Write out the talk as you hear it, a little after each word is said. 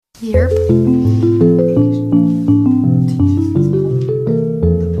Yep.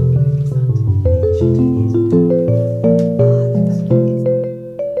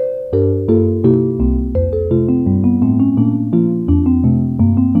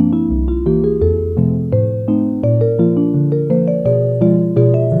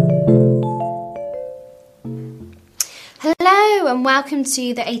 Welcome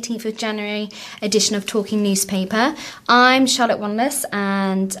to the 18th of January edition of Talking Newspaper. I'm Charlotte Wanless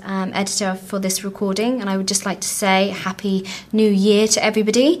and editor for this recording, and I would just like to say Happy New Year to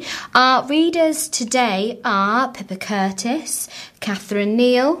everybody. Our readers today are Pippa Curtis, Catherine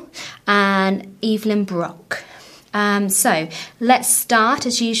Neal and Evelyn Brock. So let's start.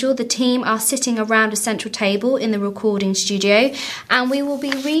 As usual, the team are sitting around a central table in the recording studio, and we will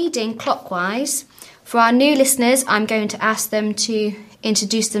be reading clockwise. For our new listeners, I'm going to ask them to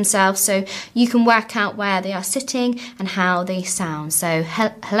introduce themselves so you can work out where they are sitting and how they sound. So,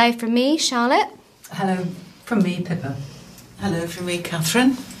 hello from me, Charlotte. Hello from me, Pippa. Hello from me,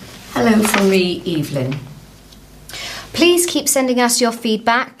 Catherine. Hello from me, Evelyn. Please keep sending us your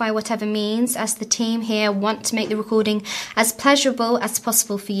feedback by whatever means, as the team here want to make the recording as pleasurable as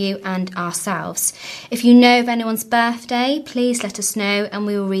possible for you and ourselves. If you know of anyone's birthday, please let us know and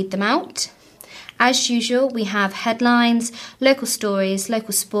we will read them out. As usual, we have headlines, local stories,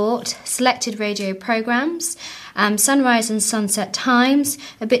 local sport, selected radio programmes, sunrise and sunset times,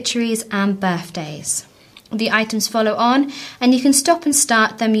 obituaries and birthdays. The items follow on, and you can stop and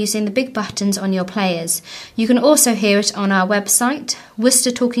start them using the big buttons on your players. You can also hear it on our website,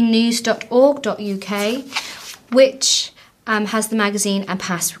 worcestertalkingnews.org.uk, which has the magazine and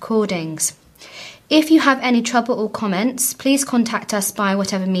past recordings. If you have any trouble or comments, please contact us by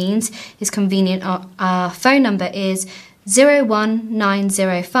whatever means is convenient. Our phone number is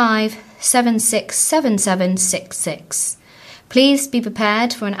 01905 767766. Please be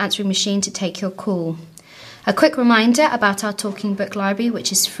prepared for an answering machine to take your call. A quick reminder about our Talking Book Library,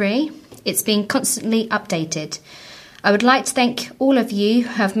 which is free. It's being constantly updated. I would like to thank all of you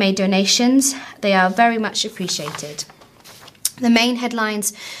who have made donations. They are very much appreciated. The main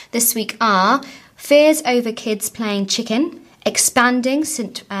headlines this week are: fears over kids playing chicken, expanding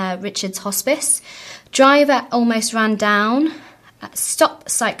St Richard's Hospice, driver almost ran down, stop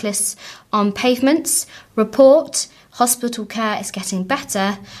cyclists on pavements, report hospital care is getting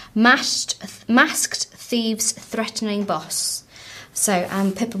better, masked thieves threatening boss. So,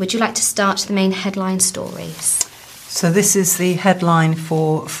 Pippa, would you like to start the main headline stories? So this is the headline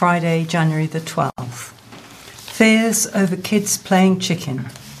for Friday, January the 12th. Fears over kids playing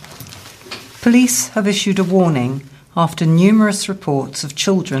chicken. Police have issued a warning after numerous reports of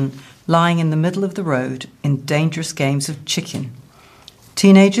children lying in the middle of the road in dangerous games of chicken.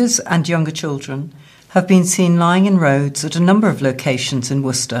 Teenagers and younger children have been seen lying in roads at a number of locations in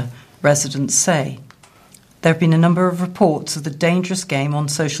Worcester, residents say. There have been a number of reports of the dangerous game on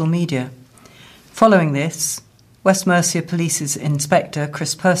social media. Following this, West Mercia Police's Inspector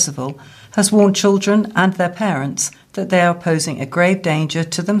Chris Percival has warned children and their parents that they are posing a grave danger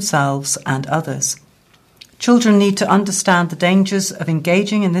to themselves and others. Children need to understand the dangers of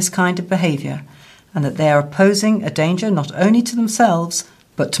engaging in this kind of behaviour, and that they are posing a danger not only to themselves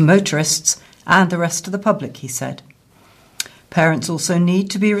but to motorists and the rest of the public, he said. Parents also need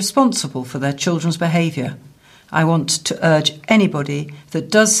to be responsible for their children's behaviour. I want to urge anybody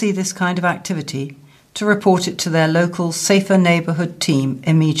that does see this kind of activity to report it to their local Safer Neighbourhood team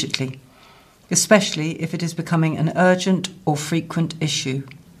immediately, especially if it is becoming an urgent or frequent issue.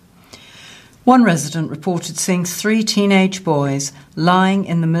 One resident reported seeing 3 teenage boys lying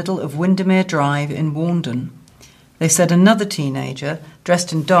in the middle of Windermere Drive in Warndon. They said another teenager,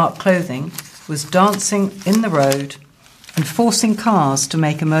 dressed in dark clothing, was dancing in the road and forcing cars to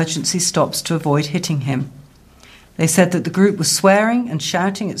make emergency stops to avoid hitting him. They said that the group was swearing and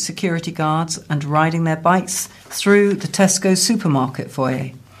shouting at security guards and riding their bikes through the Tesco supermarket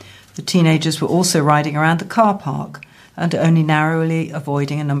foyer. The teenagers were also riding around the car park and only narrowly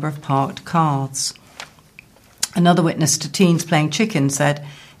avoiding a number of parked cars. Another witness to teens playing chicken said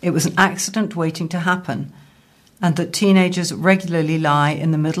it was an accident waiting to happen, and that teenagers regularly lie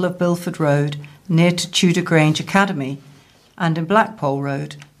in the middle of Bilford Road near to Tudor Grange Academy and in Blackpole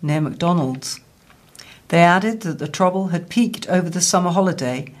Road near McDonald's. They added that the trouble had peaked over the summer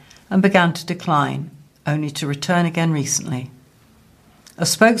holiday and began to decline, only to return again recently. A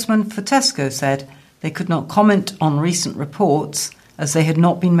spokesman for Tesco said they could not comment on recent reports as they had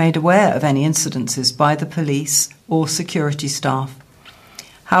not been made aware of any incidences by the police or security staff.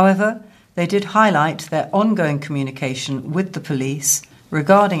 However, they did highlight their ongoing communication with the police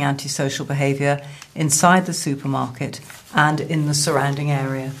regarding antisocial behaviour inside the supermarket and in the surrounding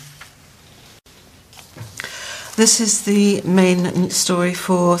area. This is the main story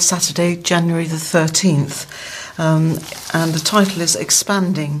for Saturday, January the 13th, and the title is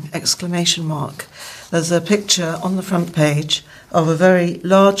Expanding! There's a picture on the front page of a very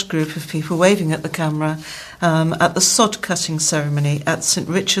large group of people waving at the camera at the sod cutting ceremony at St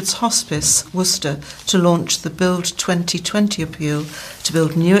Richard's Hospice, Worcester, to launch the Build 2020 appeal to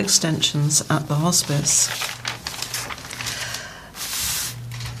build new extensions at the hospice.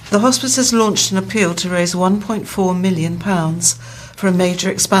 The hospice has launched an appeal to raise £1.4 million for a major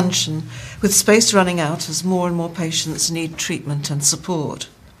expansion, with space running out as more and more patients need treatment and support.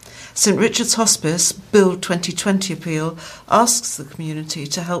 St Richard's Hospice Build 2020 appeal asks the community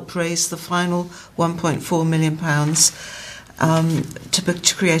to help raise the final £1.4 million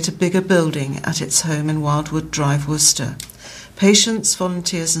to create a bigger building at its home in Wildwood Drive, Worcester. Patients,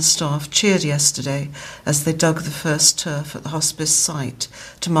 volunteers and staff cheered yesterday as they dug the first turf at the hospice site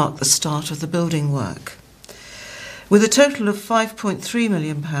to mark the start of the building work. With a total of £5.3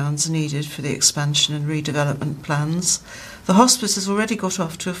 million needed for the expansion and redevelopment plans, the hospice has already got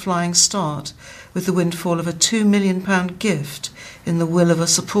off to a flying start with the windfall of a £2 million gift in the will of a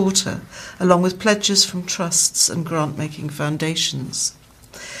supporter, along with pledges from trusts and grant-making foundations.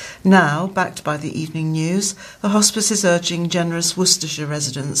 Now, backed by the Evening News, the hospice is urging generous Worcestershire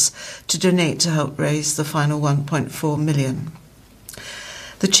residents to donate to help raise the final £1.4 million.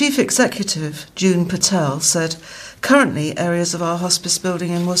 The Chief Executive, June Patel, said, "Currently, areas of our hospice building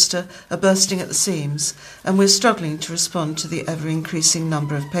in Worcester are bursting at the seams, and we're struggling to respond to the ever-increasing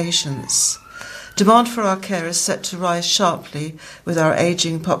number of patients. Demand for our care is set to rise sharply with our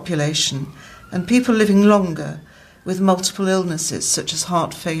ageing population, and people living longer with multiple illnesses such as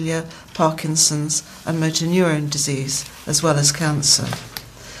heart failure, Parkinson's and motor neurone disease, as well as cancer."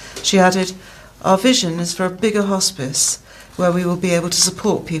 She added, "Our vision is for a bigger hospice where we will be able to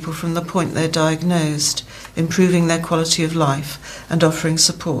support people from the point they're diagnosed, improving their quality of life and offering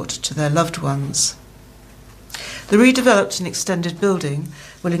support to their loved ones." The redeveloped and extended building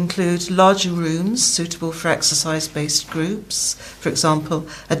will include larger rooms suitable for exercise-based groups, for example,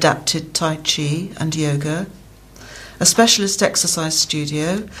 adapted Tai Chi and yoga, a specialist exercise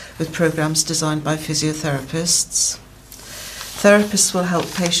studio with programs designed by physiotherapists. Therapists will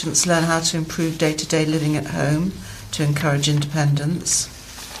help patients learn how to improve day-to-day living at home to encourage independence.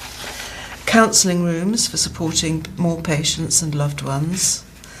 Counselling rooms for supporting more patients and loved ones.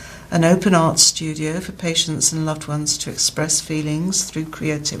 An open art studio for patients and loved ones to express feelings through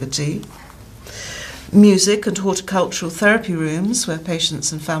creativity. Music and horticultural therapy rooms where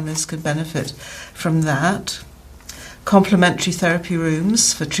patients and families can benefit from that. Complementary therapy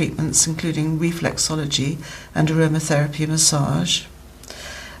rooms for treatments including reflexology and aromatherapy massage.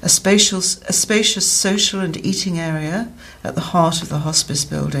 A spacious social and eating area at the heart of the hospice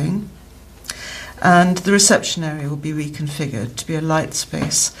building. And the reception area will be reconfigured to be a light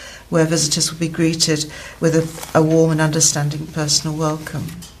space where visitors will be greeted with a warm and understanding personal welcome.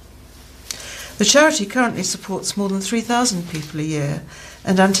 The charity currently supports more than 3,000 people a year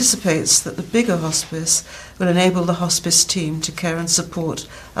and anticipates that the bigger hospice will enable the hospice team to care and support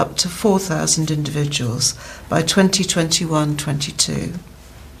up to 4,000 individuals by 2021-22.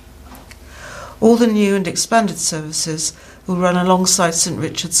 All the new and expanded services will run alongside St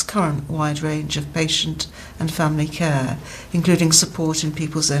Richard's current wide range of patient and family care, including support in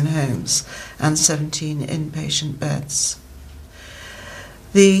people's own homes and 17 inpatient beds.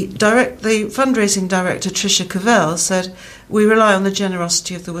 The fundraising director, Tricia Cavell, said, "We rely on the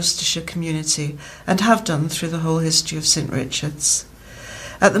generosity of the Worcestershire community and have done through the whole history of St Richard's.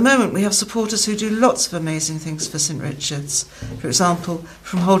 At the moment, we have supporters who do lots of amazing things for St Richard's, for example,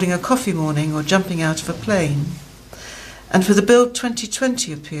 from holding a coffee morning or jumping out of a plane. And for the Build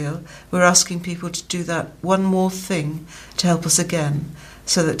 2020 appeal, we're asking people to do that one more thing to help us again,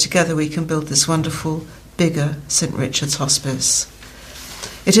 so that together we can build this wonderful, bigger St Richard's Hospice.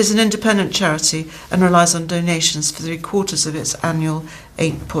 It is an independent charity and relies on donations for 3/4 of its annual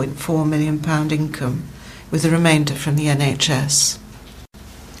 £8.4 million income, with the remainder from the NHS."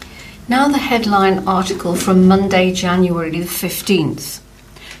 Now the headline article from Monday, January the 15th.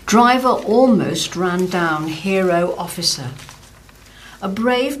 Driver almost ran down hero officer. A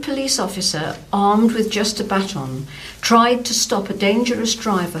brave police officer, armed with just a baton, tried to stop a dangerous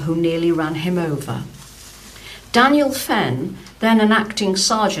driver who nearly ran him over. Daniel Fenn, then an acting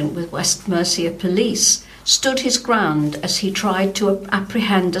sergeant with West Mercia Police, stood his ground as he tried to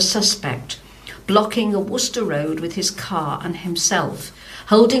apprehend a suspect, blocking a Worcester road with his car and himself,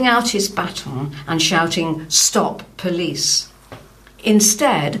 holding out his baton and shouting, "Stop, police."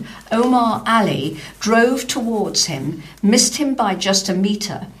 Instead, Omar Ali drove towards him, missed him by just a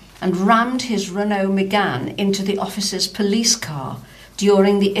metre, and rammed his Renault Megane into the officer's police car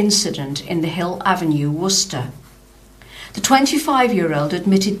during the incident in the Hill Avenue, Worcester. The 25-year-old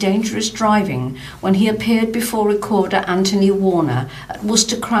admitted dangerous driving when he appeared before recorder Anthony Warner at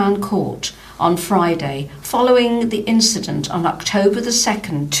Worcester Crown Court on Friday, following the incident on October the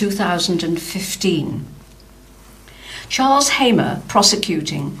 2nd, 2015. Charles Hamer,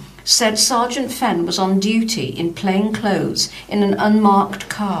 prosecuting, said Sergeant Fenn was on duty in plain clothes in an unmarked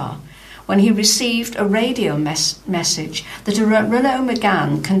car when he received a radio message that a Renault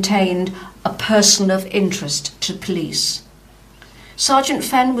Megane contained a person of interest to police. Sergeant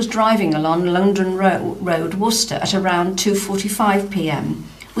Fenn was driving along London Road, Worcester at around 2:45 p.m.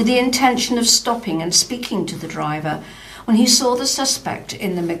 with the intention of stopping and speaking to the driver when he saw the suspect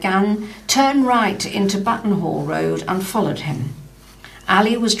in the Megane turn right into Battenhall Road and followed him.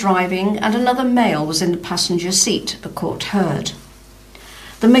 Ali was driving and another male was in the passenger seat, the court heard.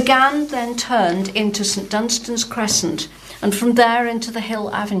 The Megane then turned into St Dunstan's Crescent and from there into the Hill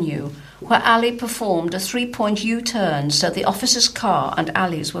Avenue, where Ali performed a 3-point U-turn so the officer's car and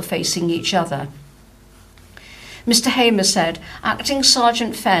Ali's were facing each other. Mr Hamer said Acting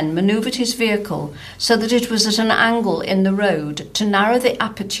Sergeant Fenn manoeuvred his vehicle so that it was at an angle in the road to narrow the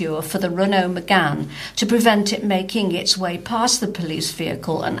aperture for the Renault Megane to prevent it making its way past the police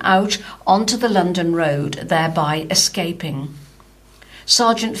vehicle and out onto the London Road, thereby escaping.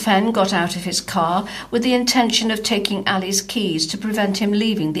 Sergeant Fenn got out of his car with the intention of taking Ali's keys to prevent him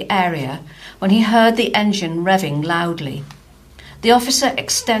leaving the area when he heard the engine revving loudly. The officer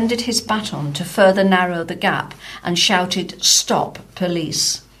extended his baton to further narrow the gap and shouted, "Stop,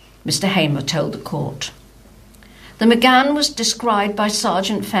 police," Mr Hamer told the court. The Megane was described by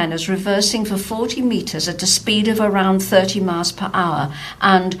Sergeant Fenn as reversing for 40 metres at a speed of around 30 miles per hour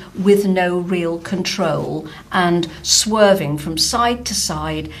and with no real control, and swerving from side to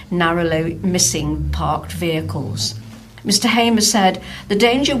side, narrowly missing parked vehicles. Mr Hamer said the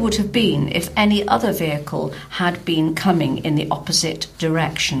danger would have been if any other vehicle had been coming in the opposite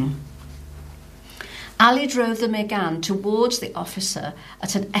direction. Ali drove the Megane towards the officer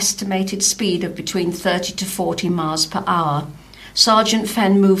at an estimated speed of between 30 to 40 miles per hour. Sergeant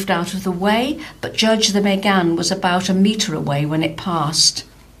Fenn moved out of the way, but judged the Megane was about a metre away when it passed.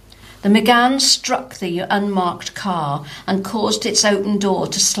 The Megane struck the unmarked car and caused its open door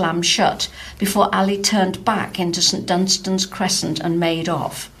to slam shut before Ali turned back into St Dunstan's Crescent and made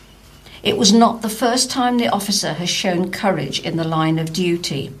off. It was not the first time the officer has shown courage in the line of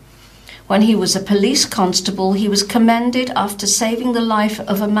duty. When he was a police constable, he was commended after saving the life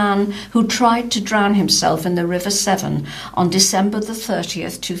of a man who tried to drown himself in the River Severn on December the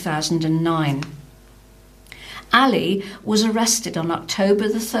 30th, 2009. Ali was arrested on October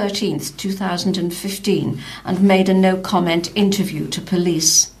the 13th, 2015 and made a no-comment interview to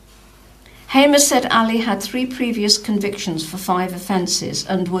police. Hamer said Ali had 3 previous convictions for 5 offences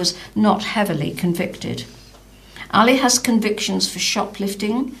and was not heavily convicted. Ali has convictions for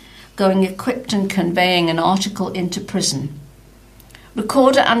shoplifting, going equipped and conveying an article into prison.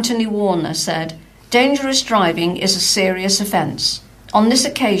 Recorder Anthony Warner said, "Dangerous driving is a serious offence. On this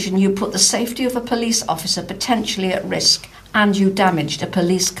occasion, you put the safety of a police officer potentially at risk and you damaged a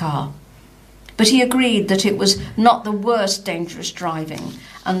police car." But he agreed that it was not the worst dangerous driving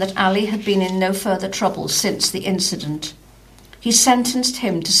and that Ali had been in no further trouble since the incident. He sentenced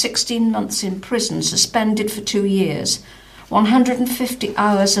him to 16 months in prison, suspended for 2 years, 150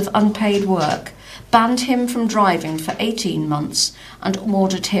 hours of unpaid work, banned him from driving for 18 months and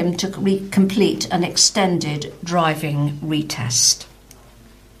ordered him to complete an extended driving retest.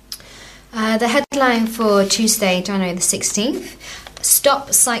 The headline for Tuesday, January the 16th,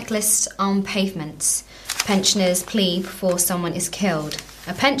 Stop Cyclists on Pavements. Pensioners plead before someone is killed.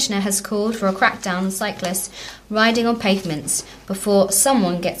 A pensioner has called for a crackdown on cyclists riding on pavements before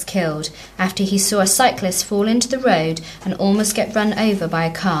someone gets killed after he saw a cyclist fall into the road and almost get run over by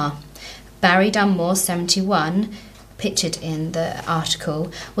a car. Barry Dunmore, 71, pictured in the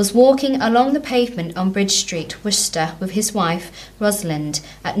article, was walking along the pavement on Bridge Street, Worcester, with his wife, Rosalind,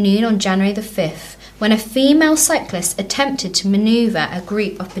 at noon on January the 5th, when a female cyclist attempted to manoeuvre a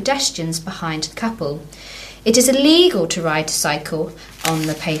group of pedestrians behind the couple. It is illegal to ride a cycle on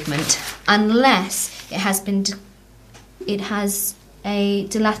the pavement unless it has a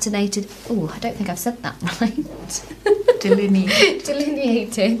delineated. Oh, I don't think I've said that right.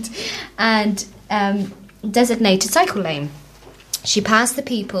 Delineated and designated cycle lane. She passed the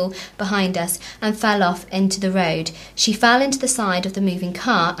people behind us and fell off into the road. She fell into the side of the moving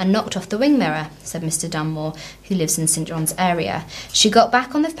car and knocked off the wing mirror, said Mr Dunmore, who lives in St John's area. She got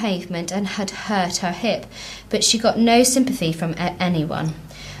back on the pavement and had hurt her hip, but she got no sympathy from anyone.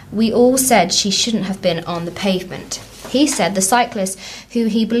 We all said she shouldn't have been on the pavement. He said the cyclist, who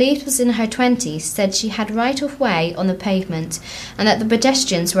he believed was in her 20s, said she had right of way on the pavement and that the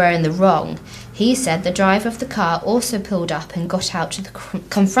pedestrians were in the wrong. He said the driver of the car also pulled up and got out to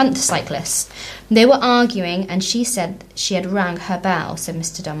confront the cyclist. They were arguing and she said she had rang her bell, said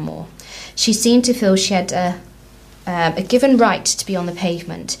Mr. Dunmore. She seemed to feel she had a given right to be on the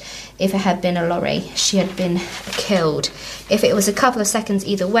pavement. If it had been a lorry, she had been killed. If it was a couple of seconds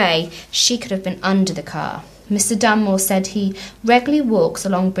either way, she could have been under the car. Mr. Dunmore said he regularly walks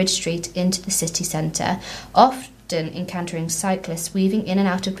along Bridge Street into the city centre, often encountering cyclists weaving in and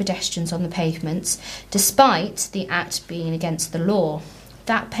out of pedestrians on the pavements, despite the act being against the law.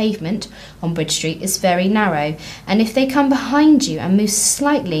 That pavement on Bridge Street is very narrow, and if they come behind you and move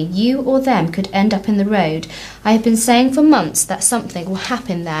slightly, you or them could end up in the road. I have been saying for months that something will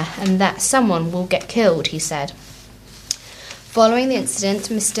happen there and that someone will get killed, he said. Following the incident,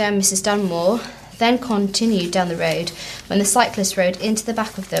 Mr. and Mrs. Dunmore then continued down the road when the cyclist rode into the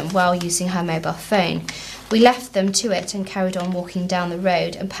back of them while using her mobile phone. We left them to it and carried on walking down the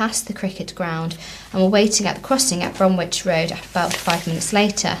road and past the cricket ground and were waiting at the crossing at Bromwich Road about 5 minutes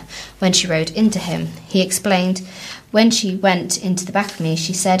later when she rode into him. He explained, when she went into the back of me,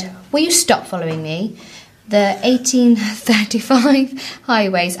 she said, "Will you stop following me?" The 1835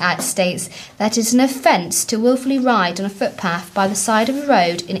 Highways Act states that it is an offence to wilfully ride on a footpath by the side of a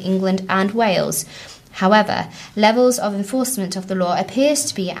road in England and Wales. However, levels of enforcement of the law appears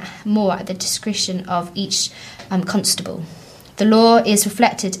to be more at the discretion of each constable. The law is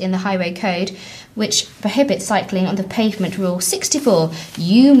reflected in the Highway Code, which prohibits cycling on the pavement. Rule 64,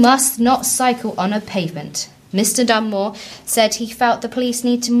 you must not cycle on a pavement. Mr. Dunmore said he felt the police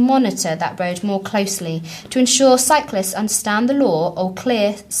need to monitor that road more closely to ensure cyclists understand the law, or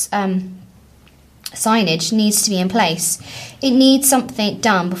clear signage needs to be in place. It needs something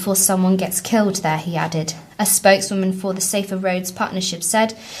done before someone gets killed there, he added. A spokeswoman for the Safer Roads Partnership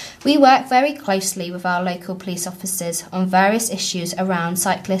said, "We work very closely with our local police officers on various issues around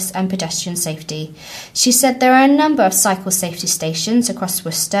cyclists and pedestrian safety." She said there are a number of cycle safety stations across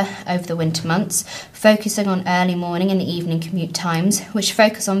Worcester over the winter months, focusing on early morning and evening commute times, which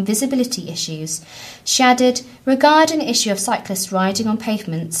focus on visibility issues. She added, regarding the issue of cyclists riding on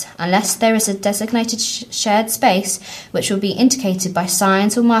pavements, unless there is a designated shared space which will be indicated by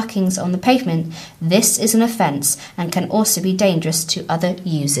signs or markings on the pavement, this is an offence and can also be dangerous to other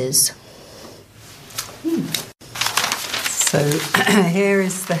users. So here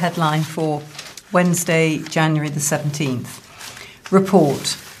is the headline for Wednesday, January the 17th.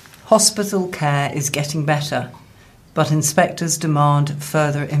 Report: hospital care is getting better, but inspectors demand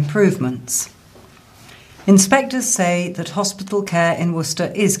further improvements. Inspectors say that hospital care in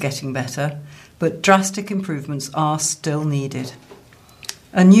Worcester is getting better, but drastic improvements are still needed.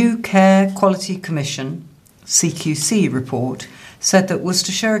 A new Care Quality Commission, CQC, report said that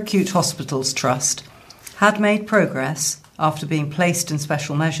Worcestershire Acute Hospitals Trust had made progress after being placed in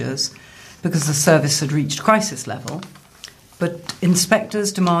special measures because the service had reached crisis level, but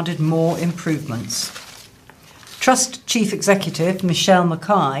inspectors demanded more improvements. Trust Chief Executive Michelle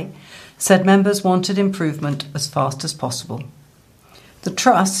Mackay said members wanted improvement as fast as possible. The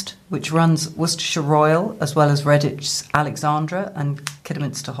Trust, which runs Worcestershire Royal as well as Redditch's Alexandra and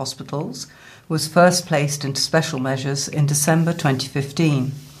Kidderminster hospitals, was first placed into special measures in December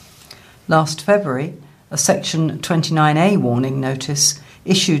 2015. Last February, a Section 29A warning notice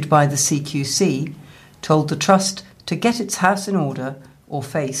issued by the CQC told the Trust to get its house in order or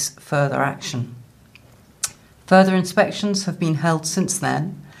face further action. Further inspections have been held since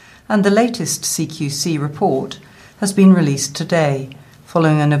then, and the latest CQC report has been released today,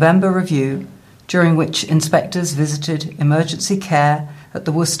 following a November review during which inspectors visited emergency care at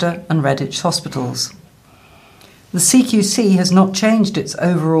the Worcester and Redditch hospitals. The CQC has not changed its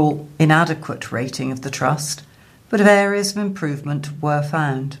overall inadequate rating of the Trust, but areas of improvement were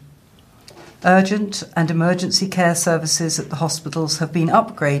found. Urgent and emergency care services at the hospitals have been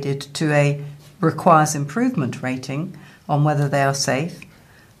upgraded to a requires improvement rating on whether they are safe,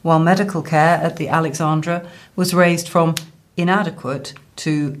 while medical care at the Alexandra was raised from inadequate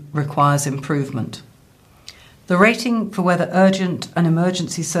to requires improvement. The rating for whether urgent and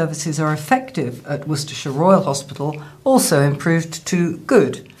emergency services are effective at Worcestershire Royal Hospital also improved to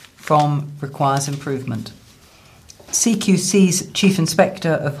good from requires improvement. CQC's Chief Inspector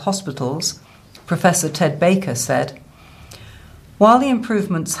of Hospitals, Professor Ted Baker, said, "While the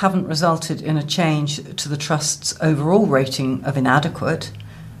improvements haven't resulted in a change to the Trust's overall rating of inadequate,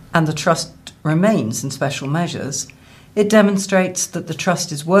 and the Trust remains in special measures, it demonstrates that the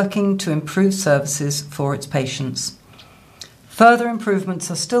Trust is working to improve services for its patients. Further improvements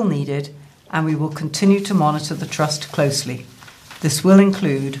are still needed, and we will continue to monitor the trust closely. This will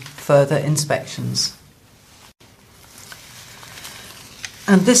include further inspections.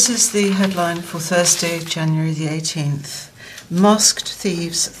 And this is the headline for Thursday, January the 18th. Masked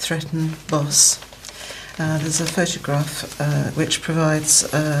thieves threaten boss. There's a photograph which provides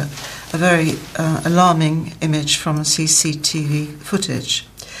a very alarming image from a CCTV footage.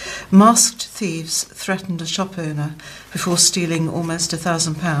 Masked thieves threatened a shop owner before stealing almost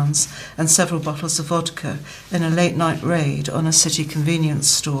 £1,000 and several bottles of vodka in a late-night raid on a city convenience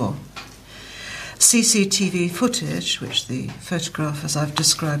store. CCTV footage, which the photograph as I've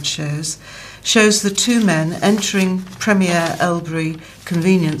described shows the two men entering Premier Elbury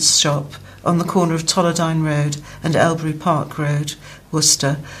convenience shop on the corner of Tolladine Road and Elbury Park Road,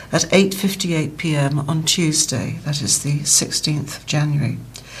 Worcester, at 8:58 p.m. on Tuesday, that is the 16th of January.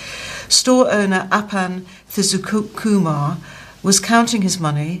 Store owner Apan Thizukumar was counting his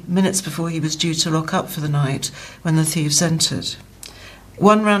money minutes before he was due to lock up for the night when the thieves entered.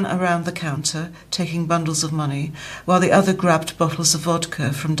 One ran around the counter, taking bundles of money, while the other grabbed bottles of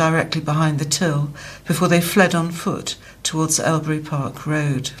vodka from directly behind the till before they fled on foot towards Elbury Park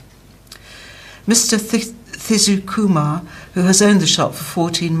Road. Mr. Thizukumar, who has owned the shop for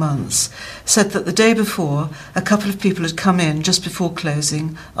 14 months, said that the day before, a couple of people had come in just before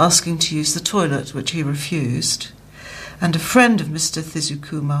closing, asking to use the toilet, which he refused. And a friend of Mr.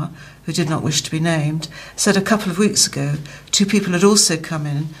 Thizukumar, who did not wish to be named, said a couple of weeks ago 2 people had also come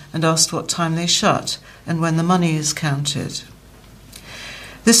in and asked what time they shut and when the money is counted.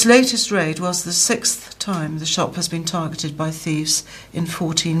 This latest raid was the 6th time the shop has been targeted by thieves in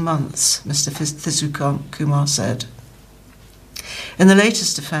 14 months, Mr. Thizukumar said. In the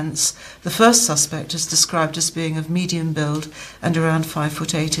latest offence, the first suspect is described as being of medium build and around 5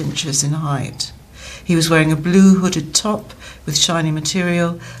 foot 8 inches in height. He was wearing a blue hooded top with shiny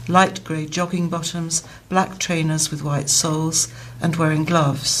material, light grey jogging bottoms, black trainers with white soles, and wearing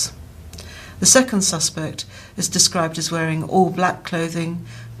gloves. The second suspect is described as wearing all black clothing,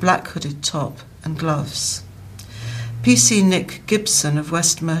 black hooded top, and gloves. PC Nick Gibson of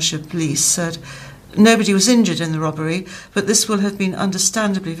West Mercia Police said, "Nobody was injured in the robbery, but this will have been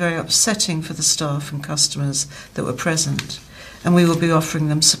understandably very upsetting for the staff and customers that were present, and we will be offering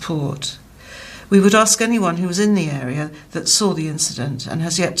them support. We would ask anyone who was in the area that saw the incident and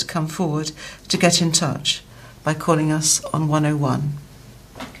has yet to come forward to get in touch by calling us on 101.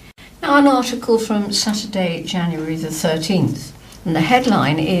 Now, an article from Saturday, January the 13th, and the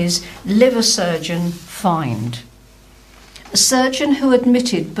headline is Liver Surgeon Fined. A surgeon who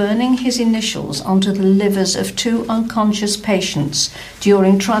admitted burning his initials onto the livers of 2 unconscious patients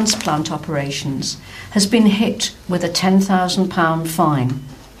during transplant operations has been hit with a £10,000 fine.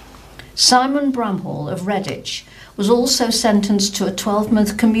 Simon Bramhall of Redditch was also sentenced to a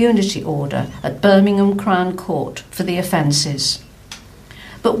 12-month community order at Birmingham Crown Court for the offences.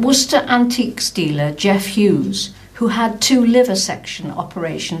 But Worcester antiques dealer Jeff Hughes, who had 2 liver section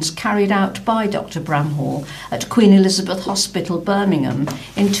operations carried out by Dr. Bramhall at Queen Elizabeth Hospital, Birmingham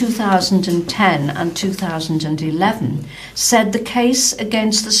in 2010 and 2011, said the case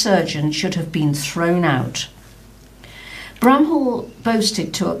against the surgeon should have been thrown out. Bramhall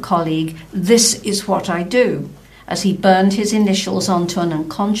boasted to a colleague, "This is what I do," as he burned his initials onto an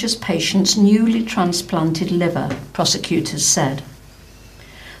unconscious patient's newly transplanted liver, prosecutors said.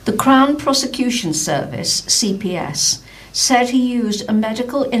 The Crown Prosecution Service, CPS, said he used a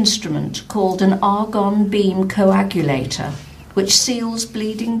medical instrument called an argon beam coagulator, which seals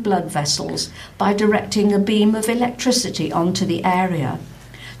bleeding blood vessels by directing a beam of electricity onto the area,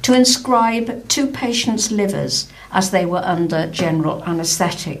 to inscribe 2 patients' livers as they were under general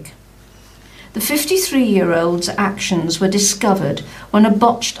anaesthetic. The 53-year-old's actions were discovered when a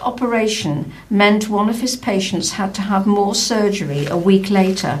botched operation meant one of his patients had to have more surgery a week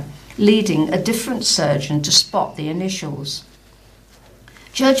later, leading a different surgeon to spot the initials.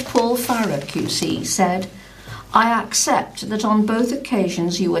 Judge Paul Farrer, QC, said, "I accept that on both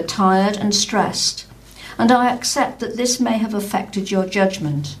occasions you were tired and stressed, and I accept that this may have affected your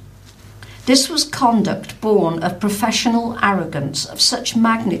judgment. This was conduct born of professional arrogance of such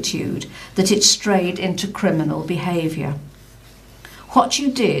magnitude that it strayed into criminal behaviour. What you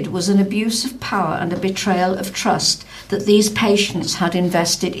did was an abuse of power and a betrayal of trust that these patients had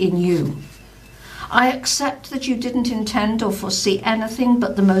invested in you. I accept that you didn't intend or foresee anything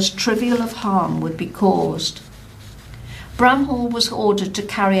but the most trivial of harm would be caused." Bramhall was ordered to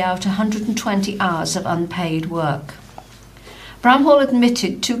carry out 120 hours of unpaid work. Bramhall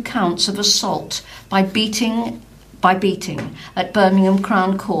admitted 2 counts of assault by beating at Birmingham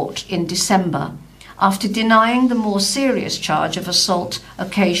Crown Court in December after denying the more serious charge of assault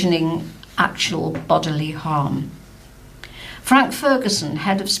occasioning actual bodily harm. Frank Ferguson,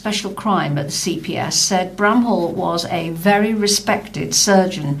 head of special crime at the CPS, said Bramhall was a very respected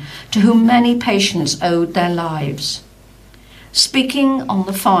surgeon to whom many patients owed their lives. Speaking on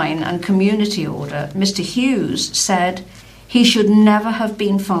the fine and community order, Mr. Hughes said, "He should never have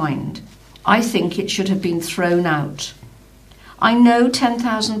been fined. I think it should have been thrown out. I know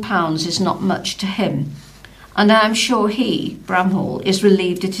 £10,000 is not much to him, and I am sure he, Bramhall, is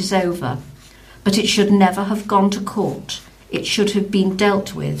relieved it is over, but it should never have gone to court. It should have been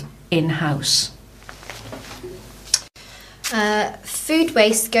dealt with in-house." Food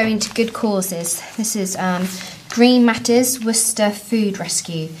waste going to good causes. This is Green Matters Worcester Food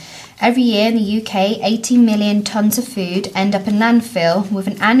Rescue. Every year in the UK, 80 million tonnes of food end up in landfill with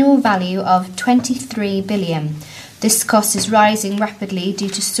an annual value of 23 billion. This cost is rising rapidly due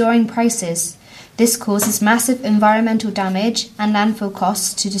to soaring prices. This causes massive environmental damage and landfill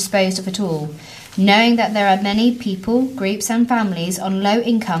costs to dispose of it all. Knowing that there are many people, groups and families on low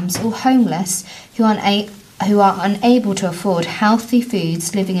incomes or homeless who are unable to afford healthy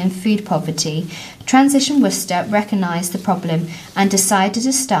foods living in food poverty, Transition Worcester recognised the problem and decided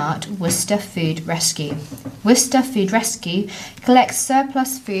to start Worcester Food Rescue. Worcester Food Rescue collects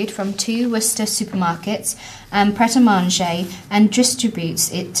surplus food from 2 Worcester supermarkets and Pret-a-Manger and distributes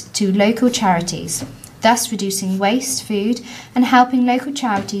it to local charities, thus reducing waste food and helping local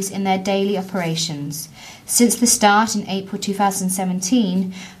charities in their daily operations. Since the start in April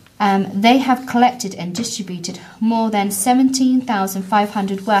 2017, they have collected and distributed more than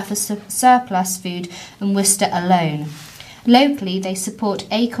 17,500 worth of surplus food in Worcester alone. Locally, they support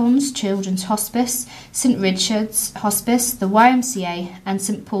Acorns Children's Hospice, St Richard's Hospice, the YMCA and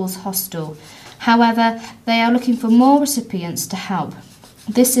St Paul's Hostel. However, they are looking for more recipients to help.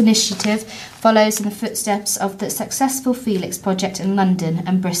 This initiative follows in the footsteps of the successful Felix project in London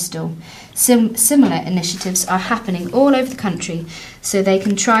and Bristol. Similar initiatives are happening all over the country so they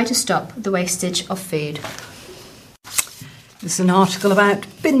can try to stop the wastage of food. This is an article about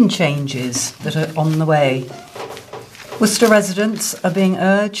bin changes that are on the way. Worcester residents are being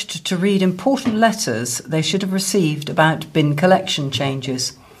urged to read important letters they should have received about bin collection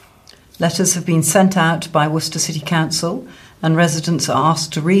changes. Letters have been sent out by Worcester City Council and residents are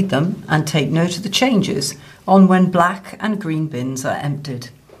asked to read them and take note of the changes on when black and green bins are emptied.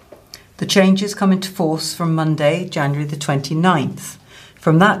 The changes come into force from Monday, January the 29th.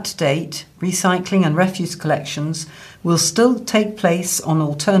 From that date, recycling and refuse collections will still take place on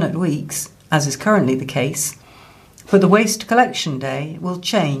alternate weeks, as is currently the case, but the waste collection day will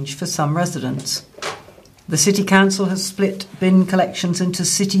change for some residents. The City Council has split bin collections into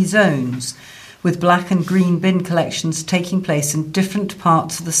city zones, with black and green bin collections taking place in different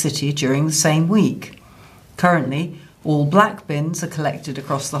parts of the city during the same week. Currently, all black bins are collected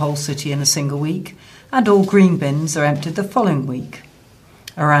across the whole city in a single week, and all green bins are emptied the following week.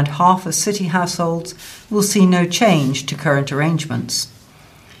 Around half of city households will see no change to current arrangements.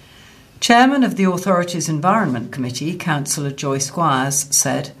 Chairman of the Authority's Environment Committee, Councillor Joy Squires,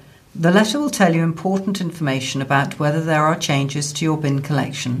 said, "The letter will tell you important information about whether there are changes to your bin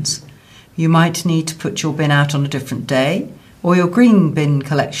collections. You might need to put your bin out on a different day, or your green bin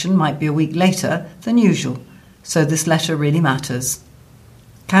collection might be a week later than usual, so this letter really matters."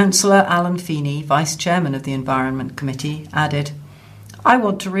 Councillor Alan Feeney, Vice Chairman of the Environment Committee, added, "I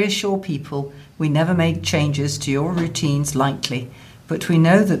want to reassure people we never make changes to your routines lightly, but we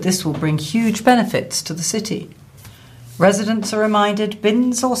know that this will bring huge benefits to the city. Residents are reminded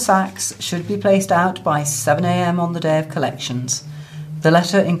bins or sacks should be placed out by 7 a.m. on the day of collections. The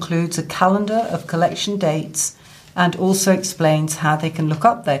letter includes a calendar of collection dates and also explains how they can look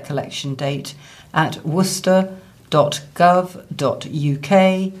up their collection date at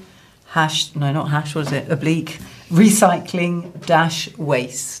worcester.gov.uk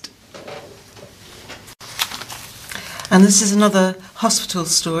 /recycling-waste. And this is another hospital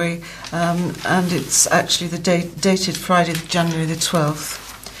story, and it's actually dated Friday, January the 12th.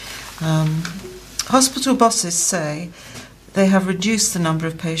 Hospital bosses say they have reduced the number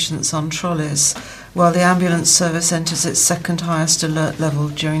of patients on trolleys, while the ambulance service enters its second highest alert level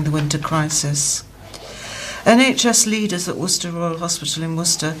during the winter crisis. NHS leaders at Worcester Royal Hospital in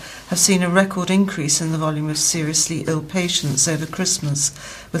Worcester have seen a record increase in the volume of seriously ill patients over Christmas,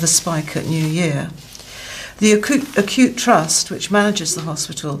 with a spike at New Year. The Acute Trust, which manages the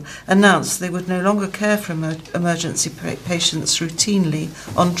hospital, announced they would no longer care for emergency patients routinely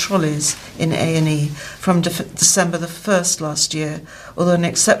on trolleys in A&E from December the 1st last year, although an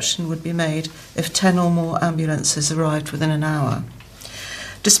exception would be made if 10 or more ambulances arrived within an hour.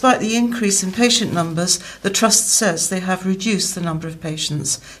 Despite the increase in patient numbers, the Trust says they have reduced the number of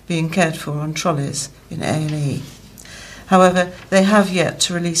patients being cared for on trolleys in A&E. However, they have yet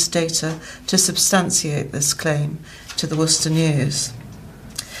to release data to substantiate this claim to the Worcester News.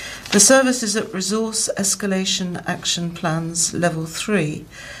 The service is at Resource Escalation Action Plans Level 3,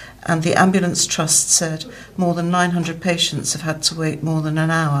 and the Ambulance Trust said more than 900 patients have had to wait more than an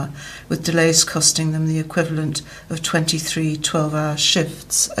hour, with delays costing them the equivalent of 23 12-hour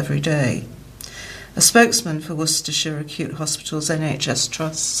shifts every day. A spokesman for Worcestershire Acute Hospitals NHS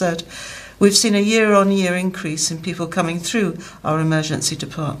Trust said, "We've seen a year-on-year increase in people coming through our emergency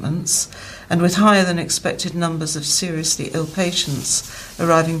departments, and with higher than expected numbers of seriously ill patients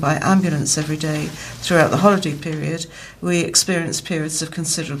arriving by ambulance every day throughout the holiday period, we experience periods of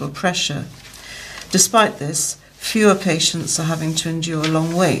considerable pressure. Despite this, fewer patients are having to endure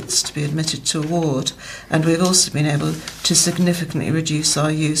long waits to be admitted to a ward, and we've also been able to significantly reduce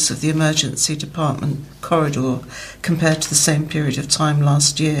our use of the emergency department corridor compared to the same period of time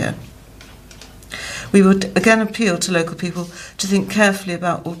last year. We would again appeal to local people to think carefully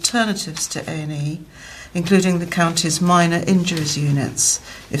about alternatives to A&E, including the county's minor injuries units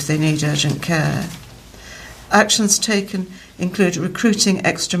if they need urgent care. Actions taken include recruiting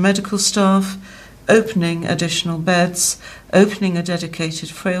extra medical staff, opening additional beds, opening a dedicated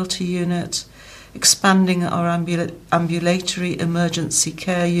frailty unit, expanding our ambulatory emergency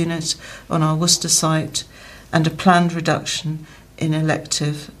care unit on our Worcester site, and a planned reduction in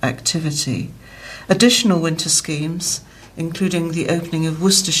elective activity. Additional winter schemes, including the opening of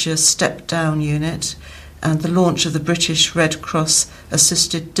Worcestershire Step Down Unit and the launch of the British Red Cross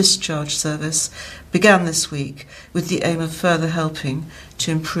Assisted Discharge Service, began this week with the aim of further helping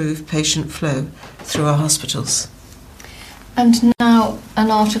to improve patient flow through our hospitals. And now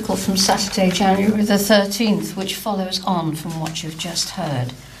an article from Saturday, January the 13th, which follows on from what you've just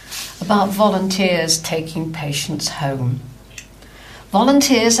heard, about volunteers taking patients home.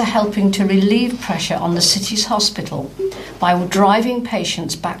 Volunteers are helping to relieve pressure on the city's hospital by driving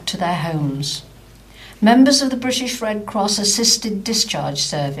patients back to their homes. Members of the British Red Cross Assisted Discharge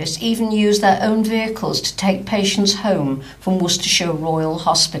Service even use their own vehicles to take patients home from Worcestershire Royal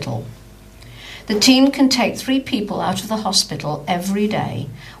Hospital. The team can take 3 people out of the hospital every day,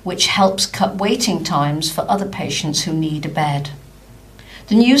 which helps cut waiting times for other patients who need a bed.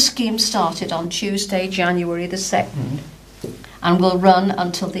 The new scheme started on Tuesday, January the 2nd, and will run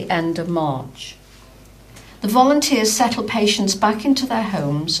until the end of March. The volunteers settle patients back into their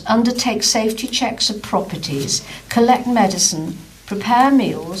homes, undertake safety checks of properties, collect medicine, prepare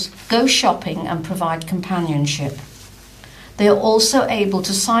meals, go shopping and provide companionship. They are also able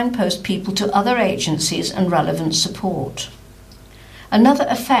to signpost people to other agencies and relevant support. Another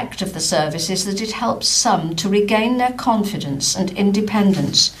effect of the service is that it helps some to regain their confidence and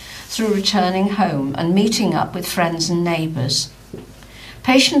independence through returning home and meeting up with friends and neighbours.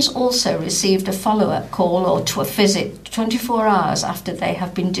 Patients also received a follow-up call or to a visit 24 hours after they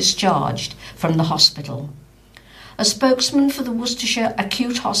have been discharged from the hospital. A spokesman for the Worcestershire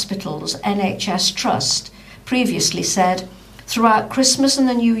Acute Hospitals NHS Trust previously said, "Throughout Christmas and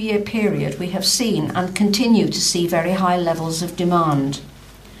the New Year period, we have seen and continue to see very high levels of demand.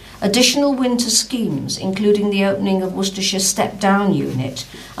 Additional winter schemes, including the opening of Worcestershire Step Down Unit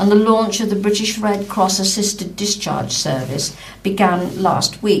and the launch of the British Red Cross Assisted Discharge Service, began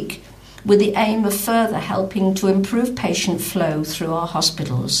last week, with the aim of further helping to improve patient flow through our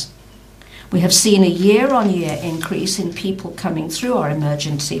hospitals. We have seen a year-on-year increase in people coming through our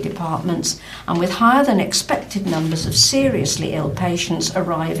emergency departments, and with higher than expected numbers of seriously ill patients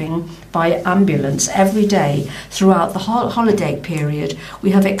arriving by ambulance every day throughout the holiday period,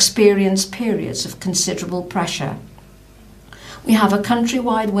 we have experienced periods of considerable pressure. We have a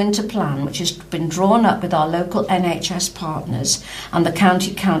countrywide winter plan which has been drawn up with our local NHS partners and the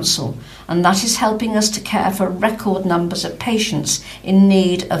County Council, and that is helping us to care for record numbers of patients in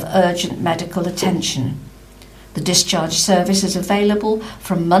need of urgent medical attention. The discharge service is available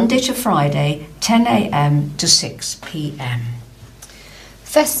from Monday to Friday, 10 a.m. to 6 p.m.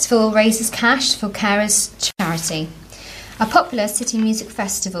 Festival raises cash for Carers Charity. A popular city music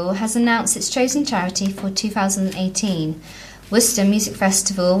festival has announced its chosen charity for 2018. Worcester Music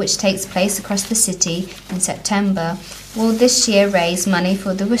Festival, which takes place across the city in September, will this year raise money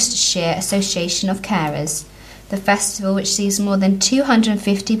for the Worcestershire Association of Carers. The festival, which sees more than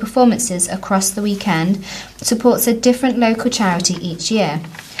 250 performances across the weekend, supports a different local charity each year.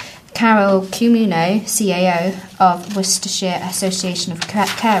 Carol Cumuno, CAO of Worcestershire Association of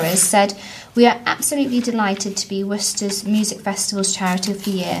Carers, said, "We are absolutely delighted to be Worcester's Music Festival's Charity of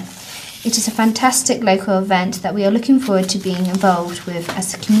the Year. It is a fantastic local event that we are looking forward to being involved with,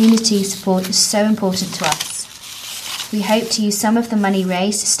 as community support is so important to us. We hope to use some of the money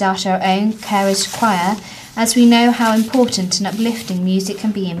raised to start our own carers choir, as we know how important and uplifting music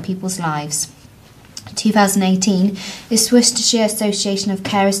can be in people's lives. 2018 is Worcestershire Association of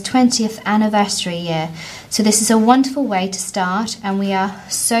Carers' 20th anniversary year, so this is a wonderful way to start, and we are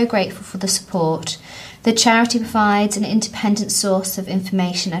so grateful for the support. The charity provides an independent source of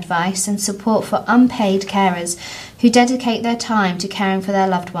information, advice and support for unpaid carers who dedicate their time to caring for their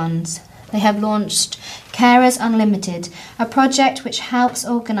loved ones. They have launched Carers Unlimited, a project which helps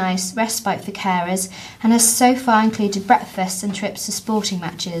organise respite for carers and has so far included breakfasts and trips to sporting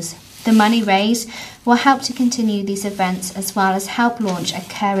matches. The money raised will help to continue these events as well as help launch a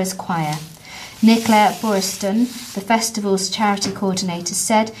carers choir. Nicola Boriston, the festival's charity coordinator,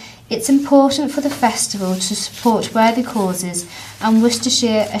 said it's important for the festival to support worthy causes, and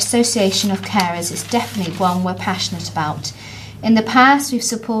Worcestershire Association of Carers is definitely one we're passionate about. In the past, we've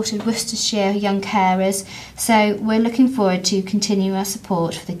supported Worcestershire young carers, so we're looking forward to continuing our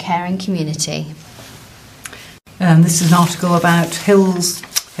support for the caring community. This is an article about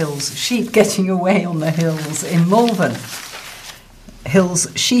sheep getting away on the hills in Malvern. Hills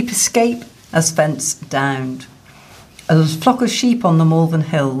sheep escape as fence downed. A flock of sheep on the Malvern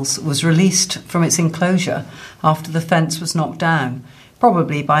Hills was released from its enclosure after the fence was knocked down,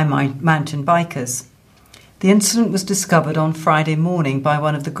 probably by mountain bikers. The incident was discovered on Friday morning by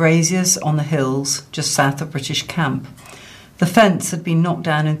one of the graziers on the hills just south of British Camp. The fence had been knocked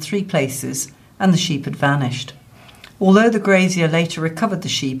down in 3 places and the sheep had vanished. Although the grazier later recovered the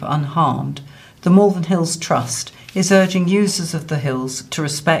sheep unharmed, the Malvern Hills Trust is urging users of the hills to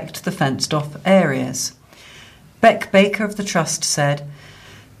respect the fenced-off areas. Beck Baker of the Trust said,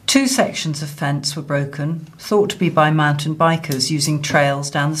 2 sections of fence were broken, thought to be by mountain bikers using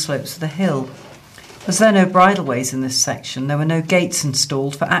trails down the slopes of the hill. As there are no bridleways in this section, there were no gates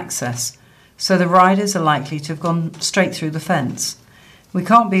installed for access, so the riders are likely to have gone straight through the fence. We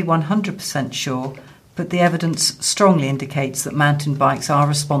can't be 100% sure, but the evidence strongly indicates that mountain bikes are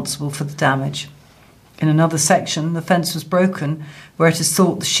responsible for the damage. In another section, the fence was broken where it is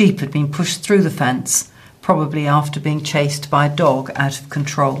thought the sheep had been pushed through the fence, probably after being chased by a dog out of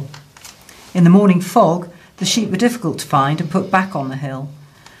control. In the morning fog, the sheep were difficult to find and put back on the hill.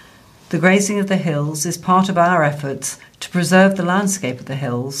 The grazing of the hills is part of our efforts to preserve the landscape of the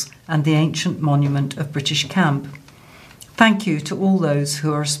hills and the ancient monument of British Camp. Thank you to all those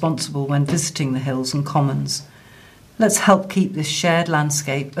who are responsible when visiting the hills and commons. Let's help keep this shared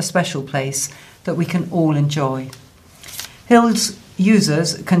landscape a special place that we can all enjoy. Hills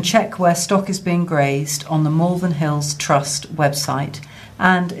users can check where stock is being grazed on the Malvern Hills Trust website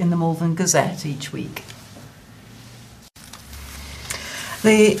and in the Malvern Gazette each week.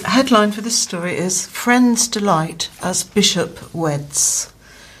 The headline for this story is Friends Delight as Bishop Weds.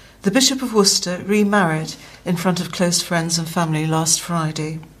 The Bishop of Worcester remarried in front of close friends and family last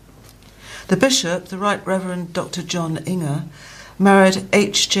Friday. The Bishop, the Right Reverend Dr. John Inger, married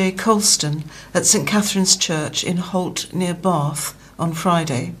H.J. Colston at St. Catherine's Church in Holt near Bath on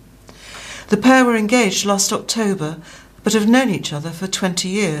Friday. The pair were engaged last October but have known each other for 20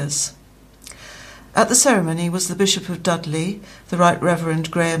 years. At the ceremony was the Bishop of Dudley, the Right Reverend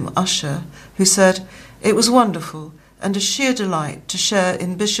Graham Usher, who said, "It was wonderful and a sheer delight to share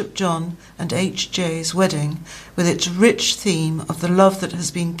in Bishop John and H.J.'s wedding with its rich theme of the love that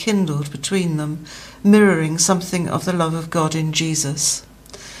has been kindled between them, mirroring something of the love of God in Jesus."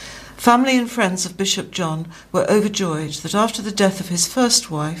 Family and friends of Bishop John were overjoyed that after the death of his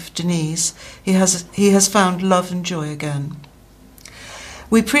first wife, Denise, he has found love and joy again.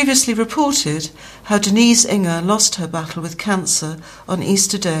 We previously reported how Denise Inger lost her battle with cancer on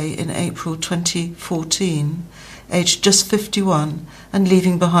Easter Day in April 2014, aged just 51 and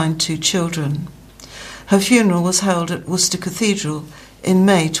leaving behind 2 children. Her funeral was held at Worcester Cathedral in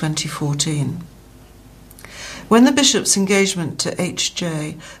May 2014. When the bishop's engagement to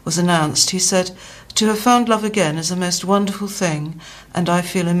H.J. was announced, he said, "To have found love again is a most wonderful thing, and I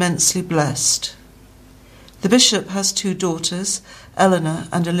feel immensely blessed." The bishop has 2 daughters, Eleanor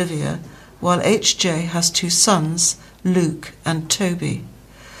and Olivia, while H.J. has 2 sons, Luke and Toby.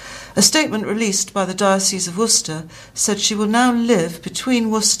 A statement released by the Diocese of Worcester said she will now live between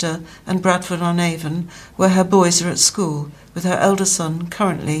Worcester and Bradford-on-Avon, where her boys are at school, with her elder son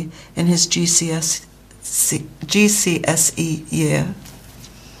currently in his GCSE year.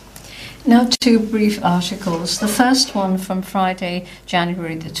 Now 2 brief articles. The first one from Friday,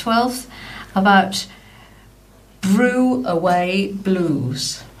 January the 12th, about Brew Away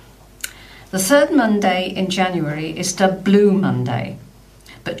Blues. The 3rd Monday in January is dubbed Blue Monday.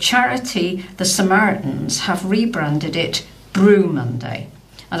 but charity The Samaritans have rebranded it Brew Monday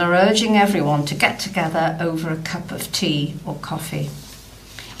and are urging everyone to get together over a cup of tea or coffee.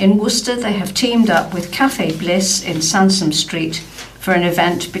 In Worcester, they have teamed up with Cafe Bliss in Sansom Street for an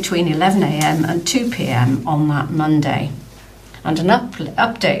event between 11 a.m. and 2 p.m. on that Monday. And an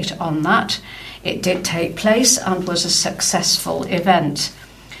update on that, it did take place and was a successful event.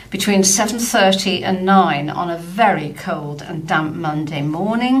 Between 7:30 and 9 on a very cold and damp Monday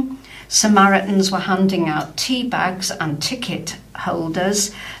morning, Samaritans were handing out tea bags and ticket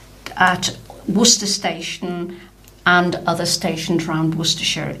holders at Worcester Station and other stations around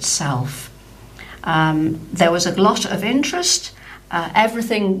Worcestershire itself. There was a lot of interest.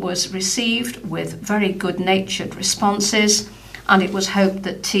 Everything was received with very good-natured responses, and it was hoped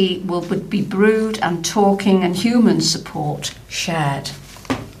that tea would be brewed and talking and human support shared.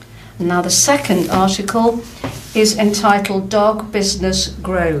 Now the second article is entitled Dog Business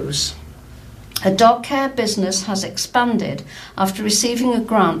Grows. A dog care business has expanded after receiving a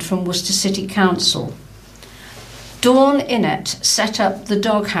grant from Worcester City Council. Dawn Innett set up the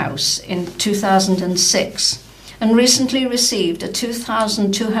Dog House in 2006 and recently received a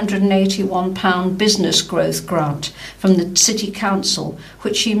 £2,281 business growth grant from the City Council,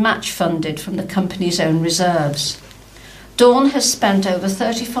 which she match funded from the company's own reserves. Dawn has spent over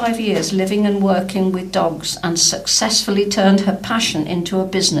 35 years living and working with dogs and successfully turned her passion into a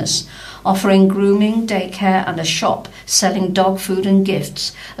business, offering grooming, daycare and a shop selling dog food and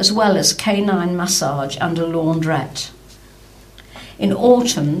gifts, as well as canine massage and a laundrette. In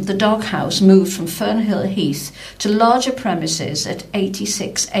autumn, the Dog House moved from Fernhill Heath to larger premises at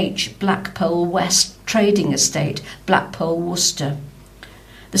 86H Blackpole West Trading Estate, Blackpole, Worcester.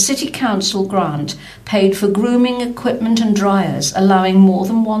 The City Council grant paid for grooming equipment and dryers, allowing more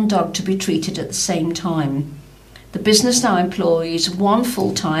than one dog to be treated at the same time. The business now employs 1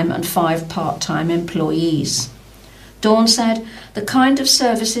 full-time and 5 part-time employees. Dawn said, "The kind of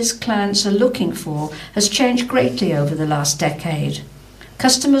services clients are looking for has changed greatly over the last decade.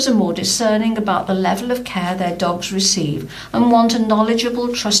 Customers are more discerning about the level of care their dogs receive and want a knowledgeable,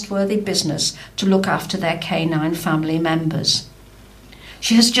 trustworthy business to look after their canine family members."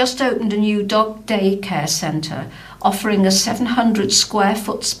 She has just opened a new dog daycare centre, offering a 700 square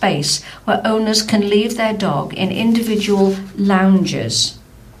foot space where owners can leave their dog in individual lounges.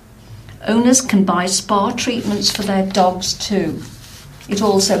 Owners can buy spa treatments for their dogs too. It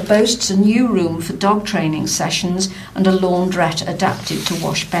also boasts a new room for dog training sessions and a laundrette adapted to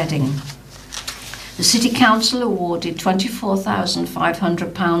wash bedding. The City Council awarded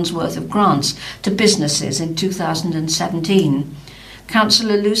 £24,500 worth of grants to businesses in 2017.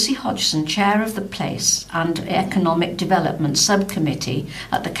 Councillor Lucy Hodgson, chair of the Place and Economic Development Subcommittee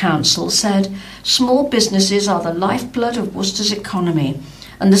at the Council, said, "Small businesses are the lifeblood of Worcester's economy,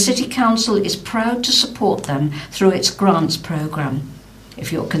 and the City Council is proud to support them through its grants programme.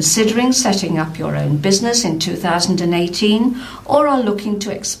 If you're considering setting up your own business in 2018 or are looking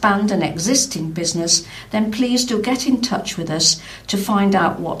to expand an existing business, then please do get in touch with us to find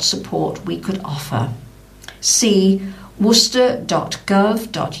out what support we could offer. See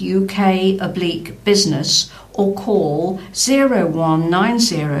worcester.gov.uk/business or call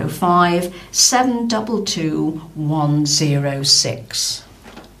 01905 722 106.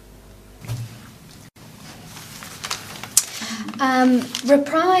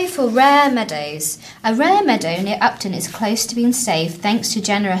 Reply for Rare Meadows. A rare meadow near Upton is close to being saved thanks to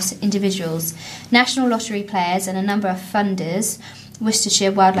generous individuals, National Lottery players and a number of funders.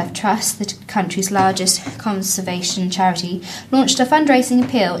 Worcestershire Wildlife Trust, the country's largest conservation charity, launched a fundraising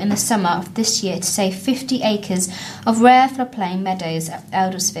appeal in the summer of this year to save 50 acres of rare floodplain meadows at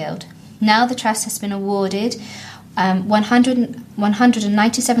Eldersfield. Now the trust has been awarded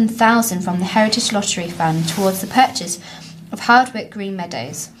 197,000 from the Heritage Lottery Fund towards the purchase of Hardwick Green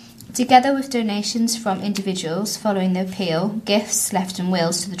Meadows. Together with donations from individuals following the appeal, gifts left and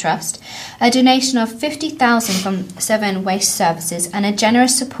wills to the Trust, a donation of 50,000 from Severn Waste Services and a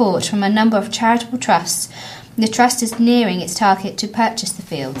generous support from a number of charitable trusts, the Trust is nearing its target to purchase the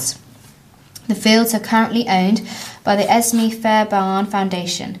fields. The fields are currently owned by the Esme Fairbairn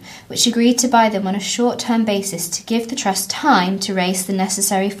Foundation, which agreed to buy them on a short-term basis to give the Trust time to raise the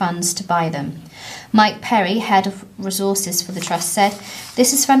necessary funds to buy them. Mike Perry, head of resources for the Trust, said,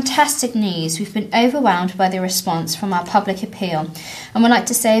 "This is fantastic news. We've been overwhelmed by the response from our public appeal and would like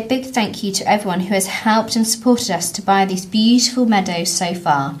to say a big thank you to everyone who has helped and supported us to buy these beautiful meadows so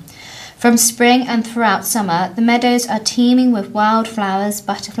far. From spring and throughout summer, the meadows are teeming with wildflowers,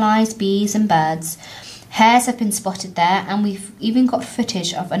 butterflies, bees and birds. Hares have been spotted there and we've even got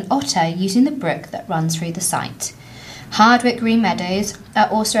footage of an otter using the brook that runs through the site. Hardwick Green Meadows are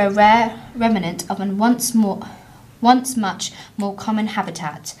also a rare remnant of a once much more common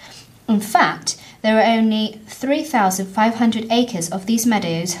habitat. In fact, there are only 3,500 acres of these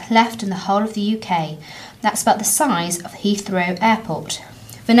meadows left in the whole of the UK. That's about the size of Heathrow Airport.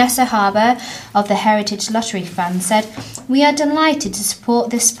 Vanessa Harbour of the Heritage Lottery Fund said, "We are delighted to support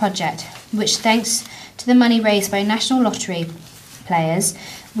this project, which, thanks to the money raised by National Lottery players,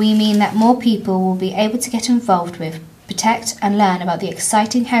 we mean that more people will be able to get involved with, protect and learn about the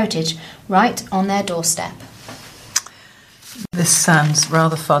exciting heritage right on their doorstep." This sounds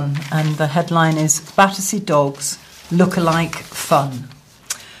rather fun, and the headline is Battersea Dogs Look-alike Fun.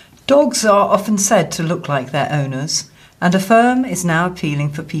 Dogs are often said to look like their owners, and a firm is now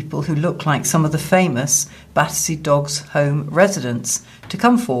appealing for people who look like some of the famous Battersea Dogs Home residents to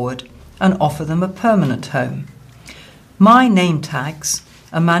come forward and offer them a permanent home. My Name Tags,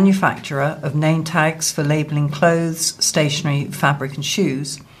 a manufacturer of name tags for labelling clothes, stationery, fabric and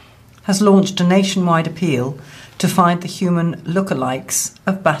shoes, has launched a nationwide appeal to find the human lookalikes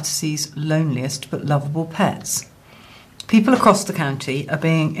of Battersea's loneliest but lovable pets. People across the county are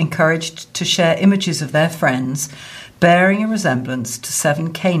being encouraged to share images of their friends bearing a resemblance to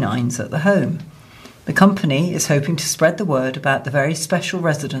 7 canines at the home. The company is hoping to spread the word about the very special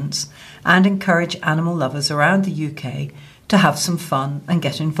residents and encourage animal lovers around the UK to have some fun and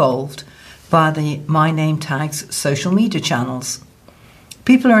get involved via the My Name Tags social media channels.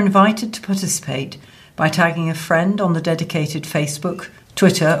 People are invited to participate by tagging a friend on the dedicated Facebook,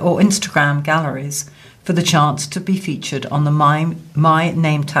 Twitter or Instagram galleries for the chance to be featured on the My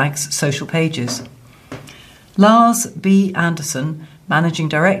Name Tags social pages. Lars B. Anderson, Managing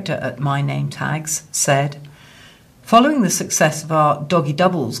Director at My Name Tags, said, "Following the success of our Doggy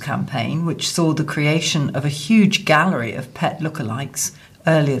Doubles campaign, which saw the creation of a huge gallery of pet lookalikes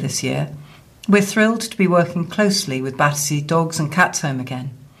earlier this year, we're thrilled to be working closely with Battersea Dogs and Cats Home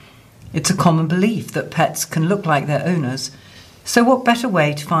again. It's a common belief that pets can look like their owners, so what better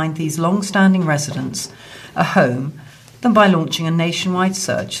way to find these long-standing residents a home than by launching a nationwide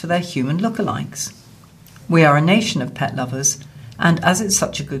search for their human lookalikes? We are a nation of pet lovers, and as it's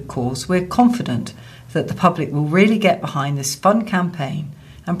such a good cause, we're confident that the public will really get behind this fun campaign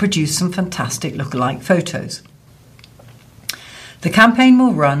and produce some fantastic lookalike photos." The campaign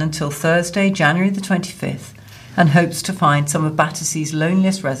will run until Thursday, January the 25th, and hopes to find some of Battersea's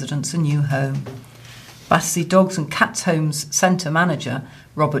loneliest residents a new home. Battersea Dogs and Cats Homes Centre Manager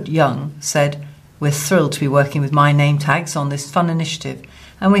Robert Young said, "We're thrilled to be working with My Name Tags on this fun initiative,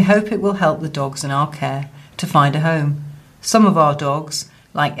 and we hope it will help the dogs in our care to find a home. Some of our dogs,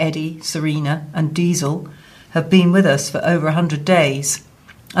 like Eddie, Serena and Diesel, have been with us for over 100 days,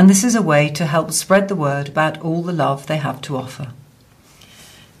 and this is a way to help spread the word about all the love they have to offer."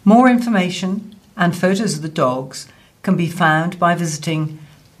 More information and photos of the dogs can be found by visiting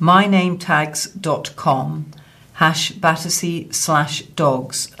mynametags.com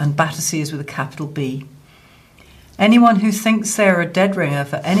 #Battersea/dogs, and Battersea is with a capital B. Anyone who thinks they are a dead ringer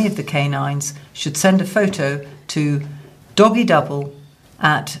for any of the canines should send a photo to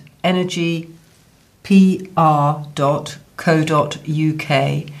doggydouble@energypr.co.uk,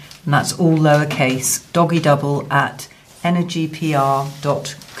 and that's all lowercase,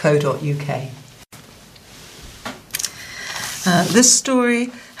 doggydouble@energypr.co.uk. This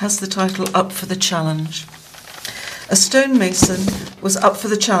story has the title Up for the Challenge. A stonemason was up for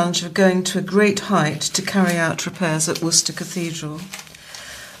the challenge of going to a great height to carry out repairs at Worcester Cathedral.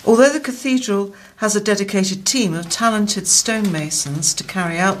 Although the cathedral has a dedicated team of talented stonemasons to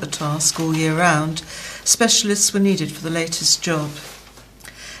carry out the task all year round, specialists were needed for the latest job.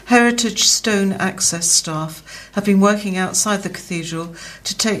 Heritage Stone Access staff have been working outside the cathedral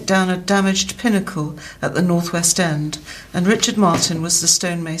to take down a damaged pinnacle at the northwest end, and Richard Martin was the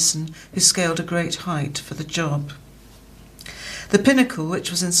stonemason who scaled a great height for the job. The pinnacle,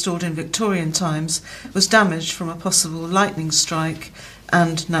 which was installed in Victorian times, was damaged from a possible lightning strike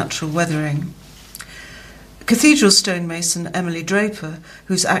and natural weathering. Cathedral stonemason Emily Draper,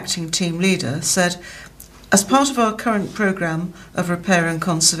 who's acting team leader, said, "As part of our current programme of repair and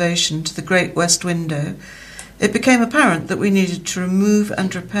conservation to the Great West Window, it became apparent that we needed to remove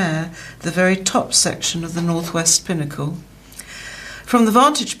and repair the very top section of the northwest pinnacle. From the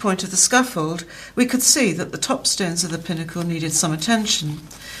vantage point of the scaffold, we could see that the top stones of the pinnacle needed some attention.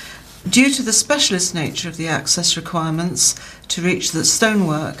 Due to the specialist nature of the access requirements to reach the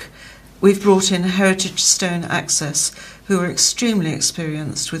stonework, we've brought in Heritage Stone Access, who are extremely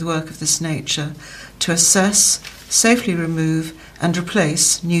experienced with work of this nature, to assess, safely remove and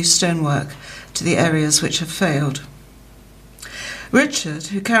replace new stonework to the areas which have failed." Richard,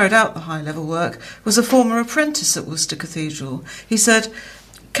 who carried out the high-level work, was a former apprentice at Worcester Cathedral. He said,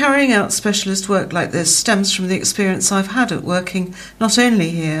 "Carrying out specialist work like this stems from the experience I've had at working not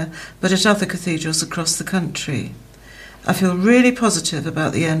only here, but at other cathedrals across the country. I feel really positive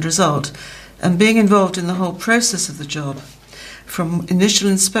about the end result and being involved in the whole process of the job, from initial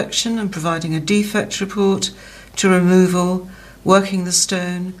inspection and providing a defect report to removal, working the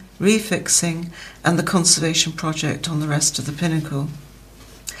stone, refixing, and the conservation project on the rest of the pinnacle."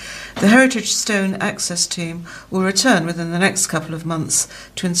 The Heritage Stone Access Team will return within the next couple of months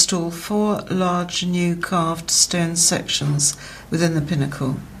to install 4 large new carved stone sections within the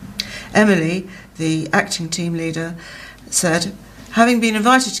pinnacle. Emily, the acting team leader, said, "Having been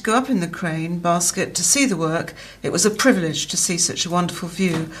invited to go up in the crane basket to see the work, it was a privilege to see such a wonderful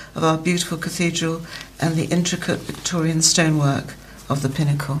view of our beautiful cathedral and the intricate Victorian stonework of the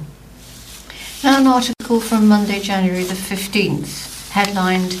pinnacle." Now an article from Monday, January the 15th,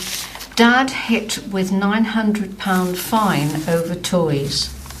 headlined, "Dad hit with £900 fine over toys."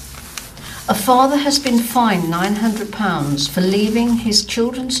 A father has been fined £900 for leaving his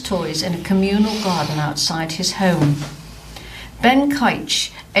children's toys in a communal garden outside his home. Ben Keitch,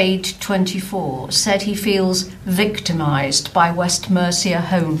 aged 24, said he feels victimised by West Mercia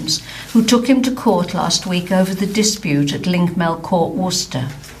Homes, who took him to court last week over the dispute at Linkmell Court, Worcester.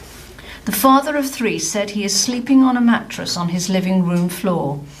 The father of 3 said he is sleeping on a mattress on his living room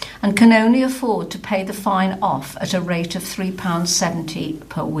floor and can only afford to pay the fine off at a rate of £3.70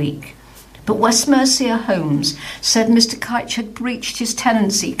 per week. But West Mercia Homes said Mr Keitch had breached his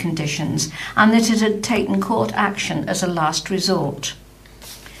tenancy conditions and that it had taken court action as a last resort.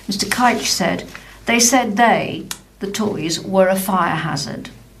 Mr Keitch said, "They said the toys, were a fire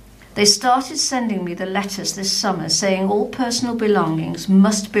hazard. They started sending me the letters this summer saying all personal belongings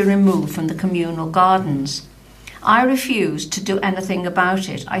must be removed from the communal gardens. I refused to do anything about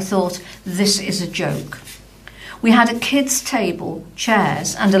it. I thought, this is a joke. We had a kids' table,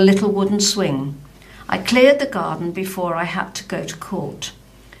 chairs and a little wooden swing. I cleared the garden before I had to go to court.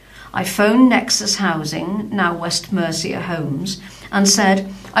 I phoned Nexus Housing, now West Mercia Homes, and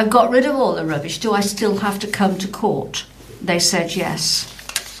said, I've got rid of all the rubbish, do I still have to come to court? They said yes.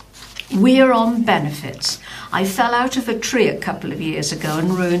 We are on benefits. I fell out of a tree a couple of years ago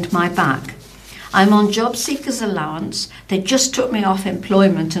and ruined my back. I'm on job seekers allowance. They just took me off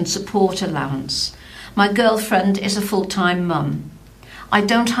employment and support allowance. My girlfriend is a full-time mum. I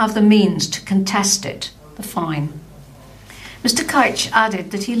don't have the means to contest it, the fine. Mr Keitch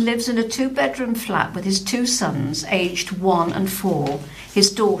added that he lives in a 2-bedroom flat with his 2 sons, aged 1 and 4, his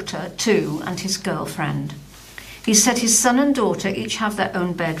daughter 2 and his girlfriend. He said his son and daughter each have their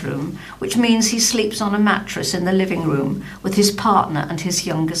own bedroom, which means he sleeps on a mattress in the living room with his partner and his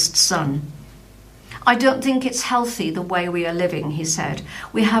youngest son. I don't think it's healthy the way we are living, he said.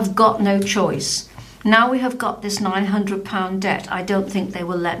 We have got no choice. Now we have got this £900 debt, I don't think they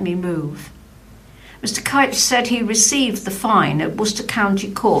will let me move. Mr Keitch said he received the fine at Worcester County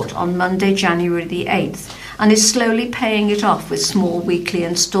Court on Monday, January the 8th, and is slowly paying it off with small weekly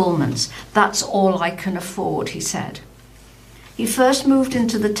instalments. That's all I can afford, he said. He first moved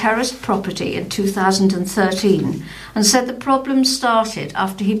into the terraced property in 2013 and said the problem started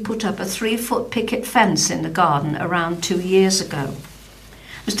after he put up a 3-foot picket fence in the garden around 2 years ago.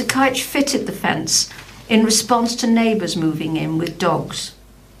 Mr Keitch fitted the fence in response to neighbours moving in with dogs.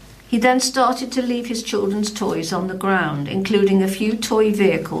 He then started to leave his children's toys on the ground, including a few toy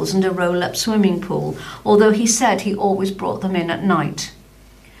vehicles and a roll-up swimming pool, although he said he always brought them in at night.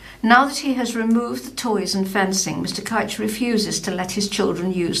 Now that he has removed the toys and fencing, Mr Keitch refuses to let his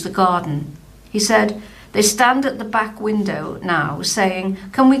children use the garden. He said, they stand at the back window now saying,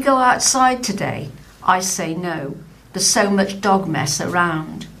 can we go outside today? I say no. There's so much dog mess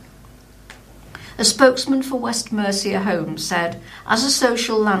around. A spokesman for West Mercia Homes said, as a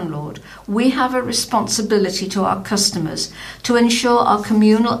social landlord, we have a responsibility to our customers to ensure our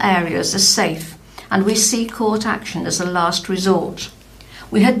communal areas are safe, and we see court action as a last resort.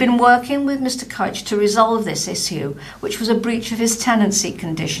 We had been working with Mr Keitch to resolve this issue, which was a breach of his tenancy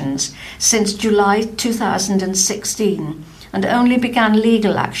conditions, since July 2016, and only began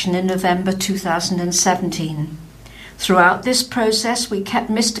legal action in November 2017. Throughout this process, we kept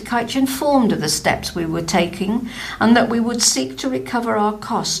Mr Keitch informed of the steps we were taking and that we would seek to recover our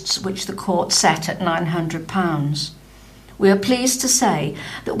costs, which the court set at £900. We are pleased to say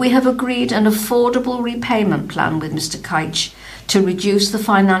that we have agreed an affordable repayment plan with Mr Keitch to reduce the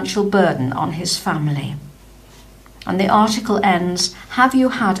financial burden on his family. And the article ends, have you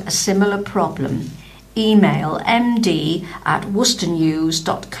had a similar problem? Email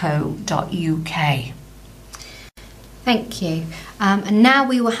md@worcesternews.co.uk. Thank you. And now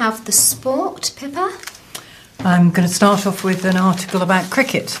we will have the sport, Pippa. I'm going to start off with an article about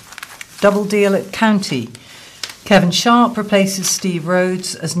cricket. Double deal at County. Kevin Sharp replaces Steve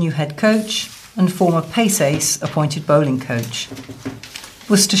Rhodes as new head coach, and former pace ace appointed bowling coach.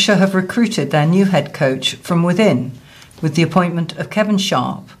 Worcestershire have recruited their new head coach from within, with the appointment of Kevin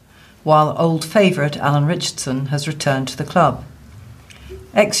Sharp, while old favourite Alan Richardson has returned to the club.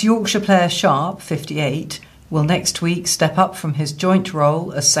 Ex-Yorkshire player Sharp, 58, will next week step up from his joint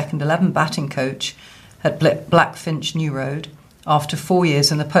role as second 11 batting coach at Blackfinch New Road after 4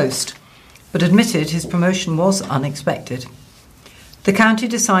 years in the post, but admitted his promotion was unexpected. The county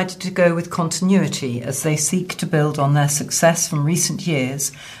decided to go with continuity as they seek to build on their success from recent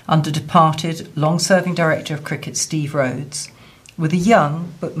years under departed, long-serving director of cricket Steve Rhodes, with a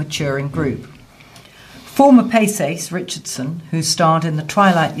young but maturing group. Former pace ace Richardson, who starred in the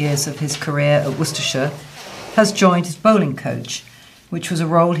twilight years of his career at Worcestershire, has joined as bowling coach, which was a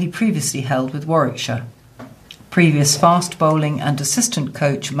role he previously held with Warwickshire. Previous fast bowling and assistant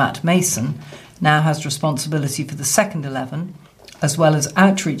coach Matt Mason now has responsibility for the second 11, as well as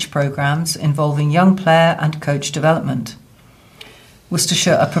outreach programmes involving young player and coach development.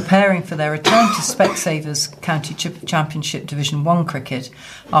 Worcestershire are preparing for their return to Specsavers County Championship Division 1 cricket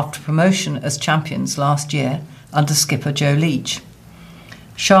after promotion as champions last year under skipper Joe Leach.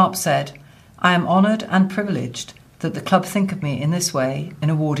 Sharp said, "I am honoured and privileged that the club think of me in this way in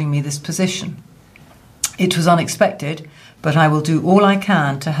awarding me this position. It was unexpected, but I will do all I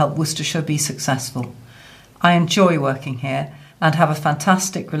can to help Worcestershire be successful. I enjoy working here and have a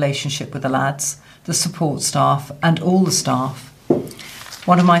fantastic relationship with the lads, the support staff and all the staff.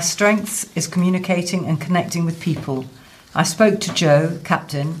 One of my strengths is communicating and connecting with people. I spoke to Joe,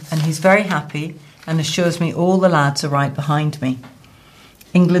 captain, and he's very happy and assures me all the lads are right behind me."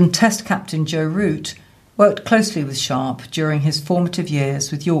 England Test captain Joe Root worked closely with Sharp during his formative years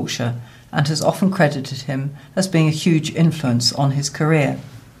with Yorkshire and has often credited him as being a huge influence on his career.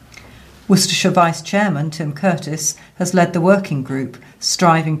 Worcestershire Vice Chairman Tim Curtis has led the working group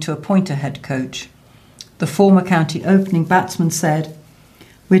striving to appoint a head coach. The former county opening batsman said,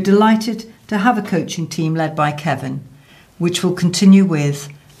 "We're delighted to have a coaching team led by Kevin, which will continue with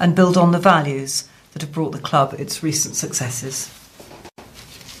and build on the values that have brought the club its recent successes."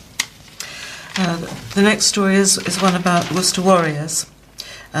 The next story is one about Worcester Warriors,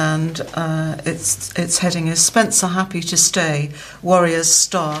 and its heading is "Spencer happy to stay, Warriors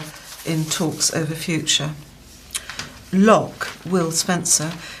star in talks over future." Locke, Will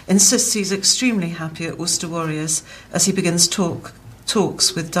Spencer, insists he's extremely happy at Worcester Warriors as he begins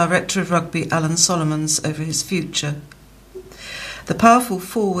talks with Director of Rugby Alan Solomons over his future. The powerful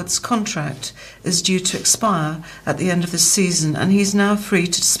forward's contract is due to expire at the end of this season, and he's now free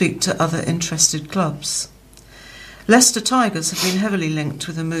to speak to other interested clubs. Leicester Tigers have been heavily linked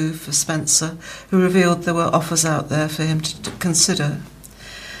with a move for Spencer, who revealed there were offers out there for him to consider.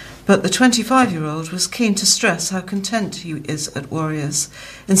 But the 25-year-old was keen to stress how content he is at Warriors,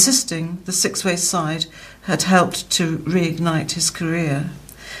 insisting the six-way side had helped to reignite his career.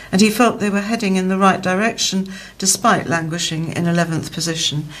 And he felt they were heading in the right direction despite languishing in 11th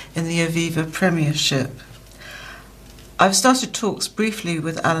position in the Aviva Premiership. "I've started talks briefly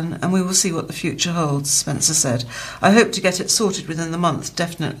with Alan and we will see what the future holds," Spencer said. "I hope to get it sorted within the month,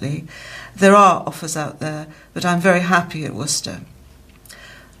 definitely. There are offers out there, but I'm very happy at Worcester."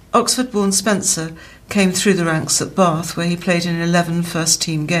 Oxford-born Spencer came through the ranks at Bath, where he played in 11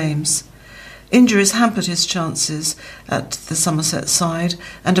 first-team games. Injuries hampered his chances at the Somerset side,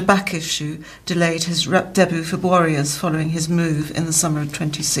 and a back issue delayed his debut for Warriors following his move in the summer of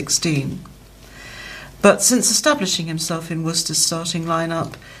 2016. But since establishing himself in Worcester's starting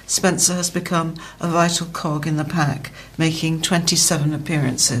lineup, Spencer has become a vital cog in the pack, making 27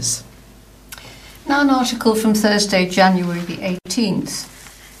 appearances. Now an article from Thursday, January the 18th.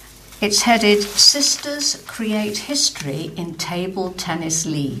 It's headed, "Sisters Create History in Table Tennis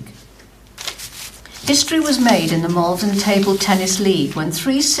League." History was made in the Malvern Table Tennis League when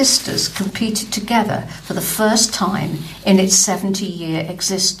three sisters competed together for the first time in its 70-year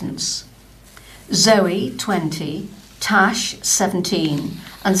existence. Zoe, 20, Tash, 17,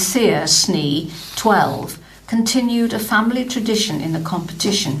 and Thea Snee, 12, continued a family tradition in the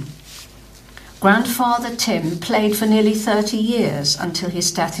competition. Grandfather Tim played for nearly 30 years until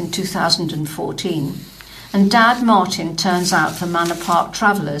his death in 2014, and Dad Martin turns out for Manor Park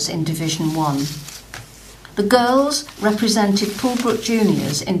Travellers in Division 1. The girls represented Poolbrook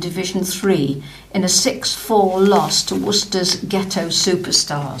Juniors in Division 3 in a 6-4 loss to Worcester's Ghetto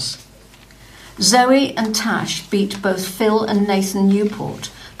Superstars. Zoe and Tash beat both Phil and Nathan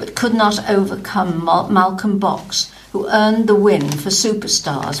Newport, but could not overcome Malcolm Box, who earned the win for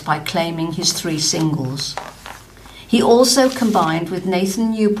Superstars by claiming his 3 singles. He also combined with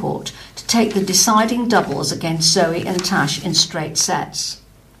Nathan Newport to take the deciding doubles against Zoe and Tash in straight sets.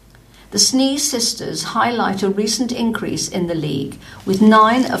 The Sneeze sisters highlight a recent increase in the league, with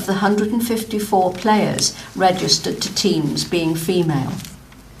 9 of the 154 players registered to teams being female.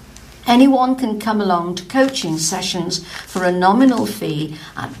 Anyone can come along to coaching sessions for a nominal fee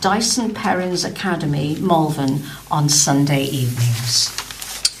at Dyson Perrins Academy, Malvern, on Sunday evenings.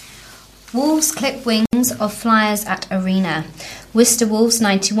 Wolves clip wings of Flyers at Arena. Worcester Wolves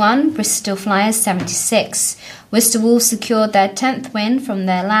 91, Bristol Flyers 76. Worcester Wolves secured their 10th win from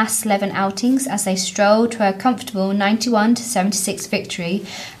their last 11 outings as they strolled to a comfortable 91-76 victory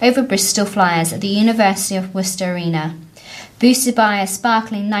over Bristol Flyers at the University of Worcester Arena. Boosted by a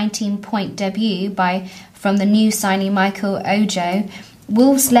sparkling 19-point debut from the new signing Michael Ojo,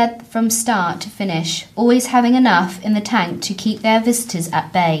 Wolves led from start to finish, always having enough in the tank to keep their visitors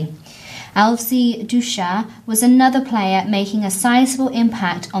at bay. Alfie Dusha was another player making a sizable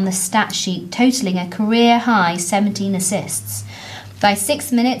impact on the stat sheet, totalling a career-high 17 assists. By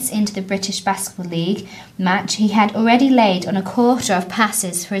 6 minutes into the British Basketball League match, he had already laid on a quarter of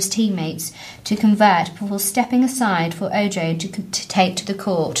passes for his teammates to convert before stepping aside for Ojo to take to the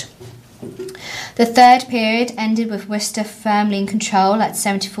court. The third period ended with Worcester firmly in control at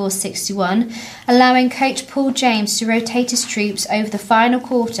 74-61, allowing coach Paul James to rotate his troops over the final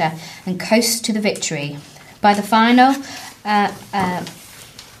quarter and coast to the victory. By the final,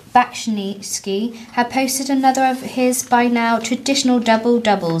 Bakshinsky had posted another of his by now traditional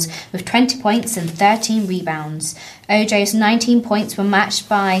double-doubles with 20 points and 13 rebounds. Ojo's 19 points were matched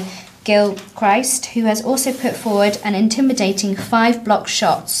by Gil Christ, who has also put forward an intimidating 5 block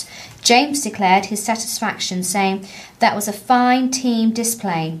shots. James declared his satisfaction, saying, "That was a fine team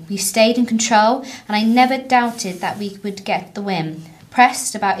display. We stayed in control, and I never doubted that we would get the win."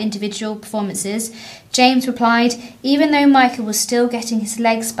 Pressed about individual performances, James replied, "Even though Michael was still getting his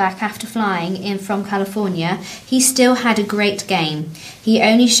legs back after flying in from California, he still had a great game. He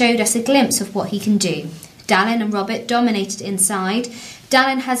only showed us a glimpse of what he can do." Dallin and Robert dominated inside.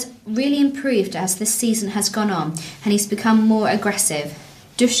 Dallin has really improved as this season has gone on, and he's become more aggressive.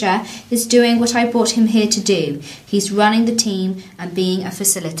 Dusha is doing what I brought him here to do. He's running the team and being a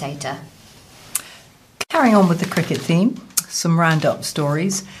facilitator. Carrying on with the cricket theme, some round-up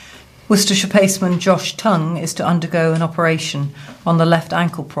stories. Worcestershire paceman Josh Tongue is to undergo an operation on the left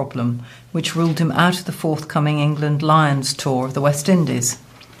ankle problem, which ruled him out of the forthcoming England Lions tour of the West Indies.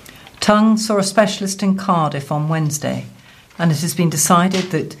 Tongue saw a specialist in Cardiff on Wednesday, and it has been decided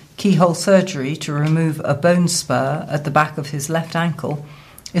that keyhole surgery to remove a bone spur at the back of his left ankle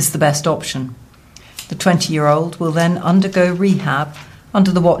is the best option. The 20-year-old will then undergo rehab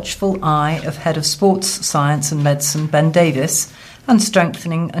under the watchful eye of Head of Sports Science and Medicine Ben Davis and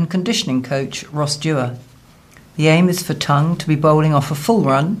strengthening and conditioning coach Ross Dewar. The aim is for Tongue to be bowling off a full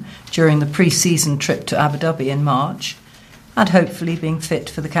run during the pre-season trip to Abu Dhabi in March and hopefully being fit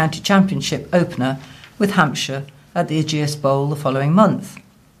for the county championship opener with Hampshire at the Ageas Bowl the following month.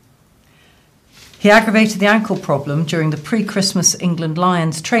 He aggravated the ankle problem during the pre-Christmas England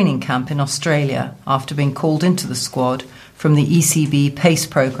Lions training camp in Australia after being called into the squad from the ECB PACE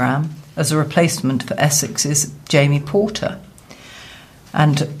programme as a replacement for Essex's Jamie Porter.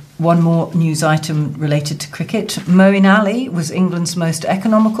 And one more news item related to cricket. Moeen Ali was England's most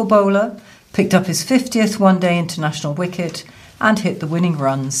economical bowler, picked up his 50th one-day international wicket and hit the winning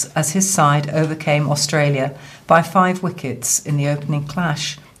runs as his side overcame Australia by 5 wickets in the opening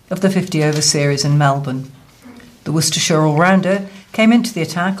clash of the 50-over series in Melbourne. The Worcestershire all-rounder came into the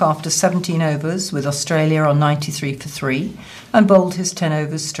attack after 17 overs with Australia on 93 for 3 and bowled his 10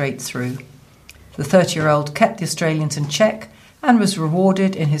 overs straight through. The 30-year-old kept the Australians in check and was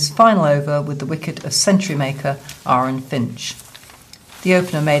rewarded in his final over with the wicket of century-maker Aaron Finch. The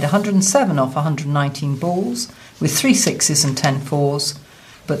opener made 107 off 119 balls with 3 sixes and 10 fours,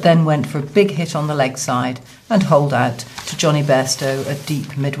 but then went for a big hit on the leg side and holed out to Johnny Bairstow at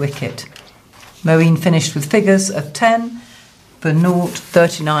deep mid-wicket. Moeen finished with figures of 10 for 0,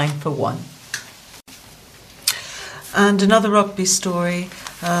 39 for 1. And another rugby story,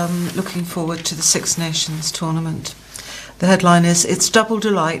 looking forward to the Six Nations tournament. The headline is, "It's double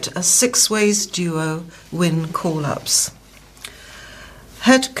delight as Six Ways duo win call-ups."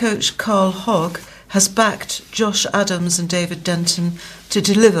 Head coach Carl Hogg has backed Josh Adams and David Denton to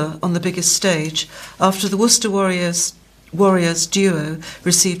deliver on the biggest stage after the Worcester Warriors duo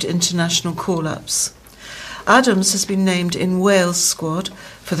received international call-ups. Adams has been named in Wales squad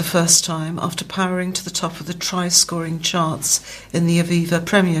for the first time after powering to the top of the try-scoring charts in the Aviva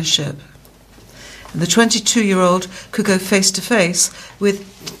Premiership. And the 22-year-old could go face-to-face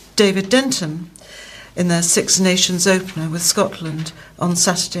with David Denton in their Six Nations opener with Scotland on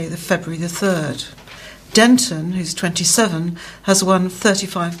Saturday, February the 3rd. Denton, who's 27, has won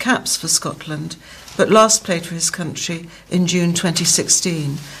 35 caps for Scotland, but last played for his country in June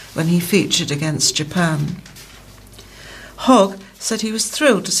 2016 when he featured against Japan. Hogg said he was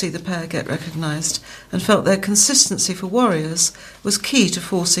thrilled to see the pair get recognised and felt their consistency for Warriors was key to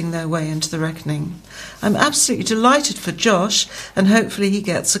forcing their way into the reckoning. I'm absolutely delighted for Josh, and hopefully he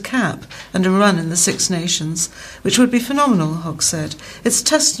gets a cap and a run in the Six Nations, which would be phenomenal, Hogg said. It's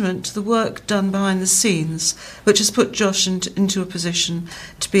testament to the work done behind the scenes, which has put Josh into a position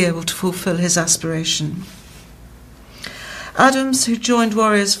to be able to fulfil his aspiration. Adams, who joined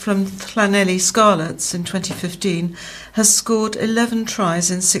Warriors from Llanelli Scarlets in 2015, has scored 11 tries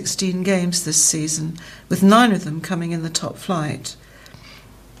in 16 games this season, with 9 of them coming in the top flight.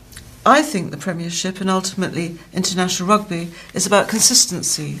 I think the Premiership and ultimately international rugby is about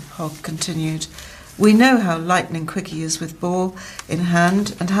consistency, Hogg continued. We know how lightning quick he is with ball in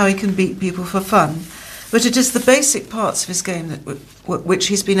hand and how he can beat people for fun, but it is the basic parts of his game which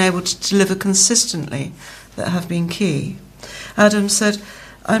he's been able to deliver consistently that have been key. Adams said,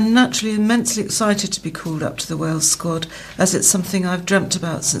 I'm naturally immensely excited to be called up to the Wales squad, as it's something I've dreamt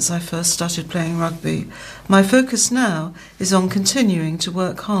about since I first started playing rugby. My focus now is on continuing to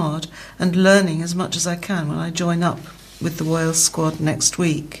work hard and learning as much as I can when I join up with the Wales squad next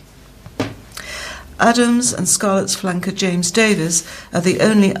week. Adams and Scarlets flanker James Davies are the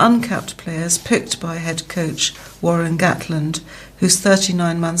only uncapped players picked by head coach Warren Gatland, whose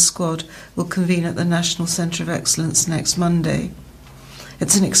 39-man squad will convene at the National Centre of Excellence next Monday.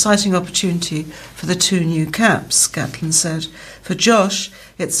 It's an exciting opportunity for the 2 new caps, Gatland said. For Josh,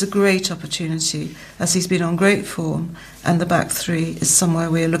 it's a great opportunity as he's been on great form and the back 3 is somewhere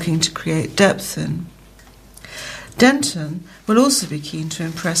we are looking to create depth in. Denton will also be keen to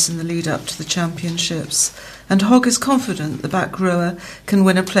impress in the lead-up to the championships, and Hogg is confident the back rower can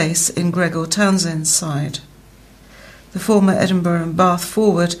win a place in Gregor Townsend's side. The former Edinburgh and Bath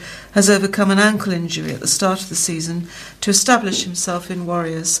forward has overcome an ankle injury at the start of the season to establish himself in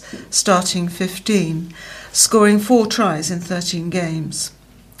Warriors, starting 15, scoring 4 tries in 13 games.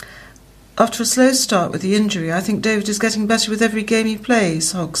 After a slow start with the injury, I think David is getting better with every game he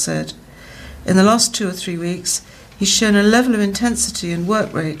plays, Hogg said. In the last 2 or 3 weeks, he's shown a level of intensity and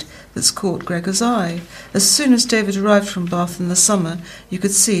work rate that's caught Gregor's eye. As soon as David arrived from Bath in the summer, you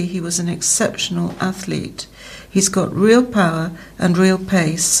could see he was an exceptional athlete. He's got real power and real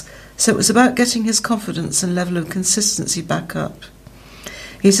pace, so it was about getting his confidence and level of consistency back up.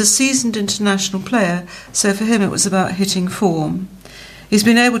 He's a seasoned international player, so for him it was about hitting form. He's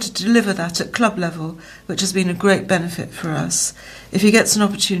been able to deliver that at club level, which has been a great benefit for us. If he gets an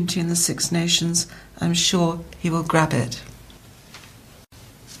opportunity in the Six Nations, I'm sure he will grab it.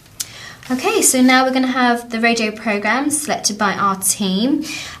 Okay, so now we're going to have the radio programme selected by our team.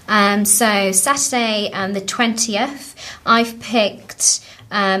 So Saturday the 20th, I've picked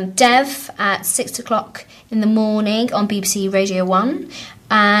Dev at 6 o'clock in the morning on BBC Radio 1.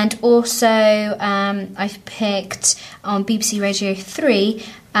 And also I've picked on BBC Radio 3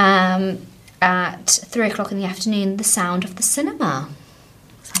 at 3 o'clock in the afternoon, The Sound of the Cinema.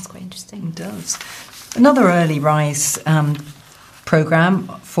 Sounds quite interesting. It does. Another early rise programme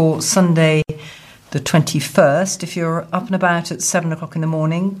for Sunday the 21st. If you're up and about at 7 o'clock in the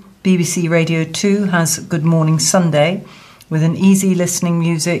morning, BBC Radio 2 has Good Morning Sunday with an easy listening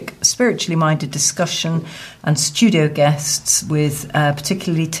music, spiritually minded discussion and studio guests with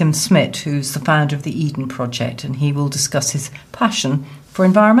particularly Tim Smith, who's the founder of the Eden Project, and he will discuss his passion for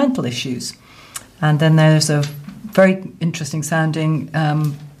environmental issues. And then there's a very interesting sounding,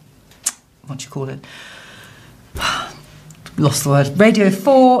 lost the word, Radio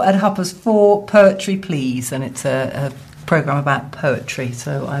 4 at 4:30, Poetry Please, and it's a programme about poetry,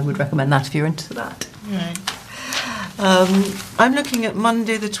 so I would recommend that if you're into that. Right. I'm looking at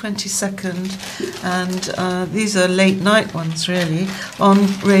Monday the 22nd, and these are late night ones really, on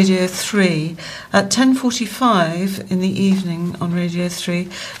Radio 3. At 10:45 in the evening on Radio 3,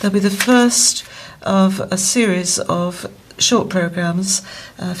 there'll be the first of a series of short programmes,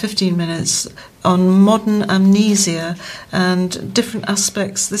 15 minutes, on modern amnesia and different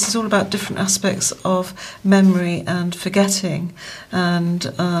aspects. This is all about different aspects of memory and forgetting, and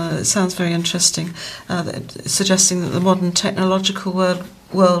it sounds very interesting, suggesting that the modern technological world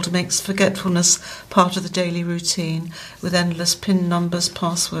world makes forgetfulness part of the daily routine, with endless PIN numbers,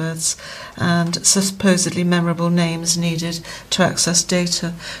 passwords, and supposedly memorable names needed to access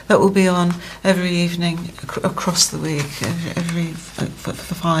data. That will be on every evening across the week, for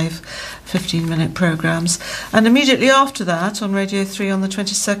 5 15-minute programmes. And immediately after that, on Radio 3 on the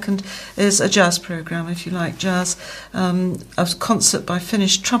 22nd, is a jazz programme, if you like jazz, a concert by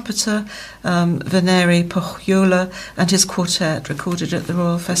Finnish trumpeter Veneri Pohjola and his quartet, recorded at the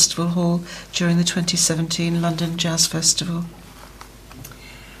Royal Festival Hall during the 2017 London Jazz Festival.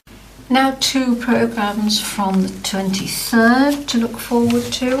 Now 2 programmes from the 23rd to look forward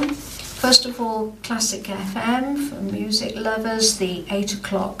to. First of all, Classic FM for music lovers, the 8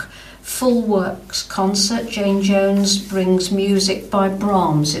 o'clock Full Works concert. Jane Jones brings music by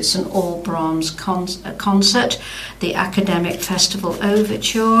Brahms. It's an all Brahms concert. The Academic Festival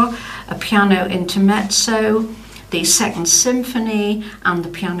Overture, a piano intermezzo, the Second Symphony, and the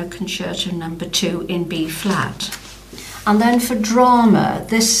Piano Concerto No. 2 in B flat. And then for drama,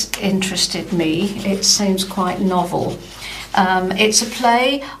 this interested me. It seems quite novel. It's a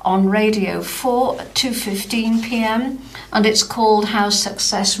play on Radio 4 at 2:15 p.m. and it's called How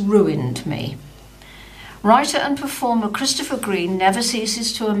Success Ruined Me. Writer and performer Christopher Green never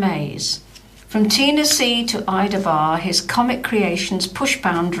ceases to amaze. From Tina C to Ida Barr, his comic creations push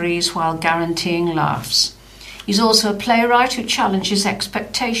boundaries while guaranteeing laughs. He's also a playwright who challenges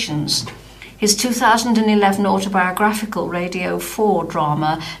expectations. His 2011 autobiographical Radio 4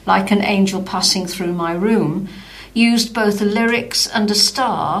 drama, Like an Angel Passing Through My Room, used both the lyrics and a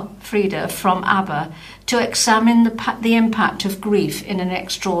star, Frida, from ABBA, to examine the impact of grief in an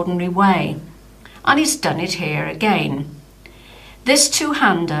extraordinary way. And he's done it here again. This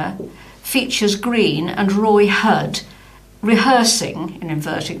two-hander features Green and Roy Hudd rehearsing, in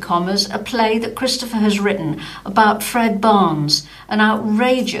inverted commas, a play that Christopher has written about Fred Barnes, an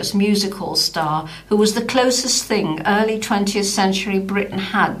outrageous music hall star who was the closest thing early 20th century Britain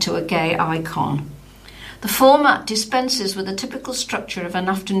had to a gay icon. The format dispenses with the typical structure of an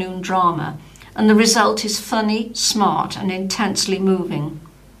afternoon drama, and the result is funny, smart, and intensely moving.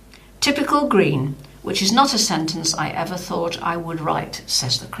 Typical Green, which is not a sentence I ever thought I would write,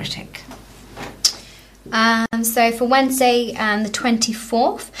 says the critic. So for Wednesday, the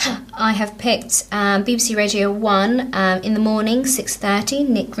 24th, I have picked BBC Radio 1 in the morning, 6:30,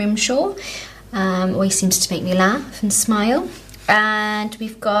 Nick Grimshaw. Always seems to make me laugh and smile. And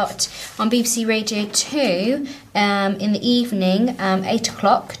we've got on BBC Radio 2 in the evening, 8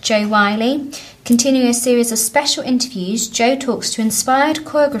 o'clock, Joe Wiley. Continuing a series of special interviews, Joe talks to inspired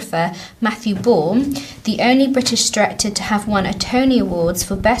choreographer Matthew Bourne, the only British director to have won a Tony Awards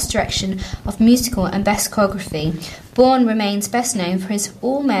for Best Direction of Musical and Best Choreography. Bourne remains best known for his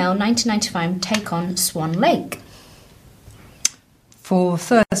all-male 1995 take on Swan Lake. For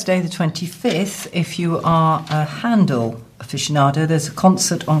Thursday the 25th, if you are a Handel aficionado, there's a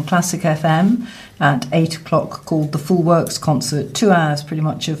concert on Classic FM at 8 o'clock called the Full Works Concert, 2 hours pretty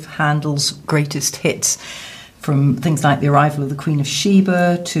much of Handel's greatest hits, from things like The Arrival of the Queen of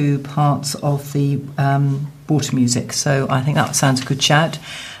Sheba to parts of the water music. So I think that sounds a good shout.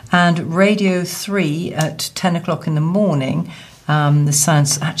 And Radio 3 at 10 o'clock in the morning. This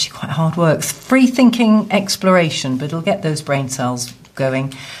sounds actually quite hard work. Free thinking exploration, but it'll get those brain cells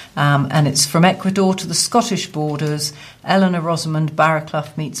going. And it's from Ecuador to the Scottish borders. Eleanor Rosamond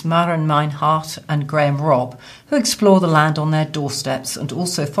Barraclough meets Maren Meinhardt and Graham Robb, who explore the land on their doorsteps and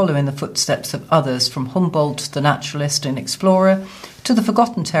also follow in the footsteps of others, from Humboldt, the naturalist and explorer, to the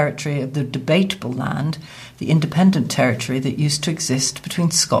forgotten territory of the debatable land, the independent territory that used to exist between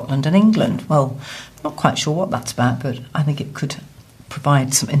Scotland and England. Well, I'm not quite sure what that's about, but I think it could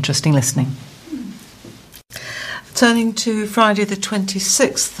provide some interesting listening. Turning to Friday the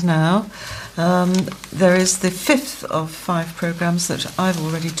 26th now, there is the 5th of 5 programmes that I've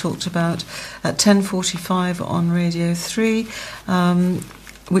already talked about at 10:45 on Radio 3,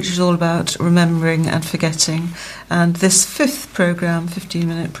 which is all about remembering and forgetting. And this 5th programme,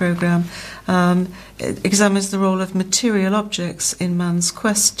 15-minute programme, examines the role of material objects in man's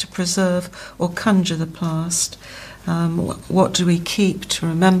quest to preserve or conjure the past. What do we keep to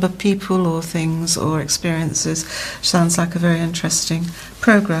remember people or things or experiences? Sounds like a very interesting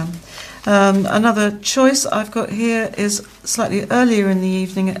programme. Another choice I've got here is slightly earlier in the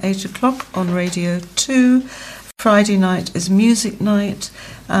evening at 8 o'clock on Radio 2. Friday night is Music Night,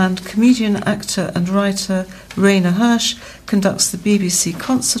 and comedian, actor and writer Rainer Hirsch conducts the BBC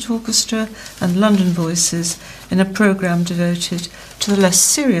Concert Orchestra and London Voices in a programme devoted to the less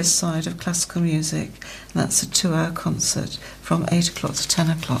serious side of classical music. And that's a 2-hour concert from 8 o'clock to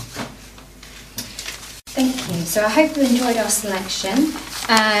 10 o'clock. Thank you. So I hope you enjoyed our selection.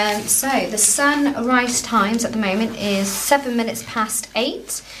 So the sunrise times at the moment is 7 minutes past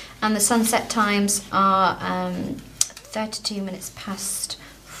 8, and the sunset times are 32 minutes past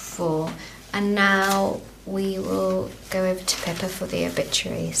 4. And now we will go over to Pippa for the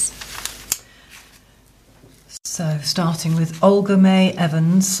obituaries. So, starting with Olga May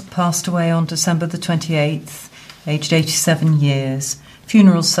Evans, passed away on December the 28th, aged 87 years.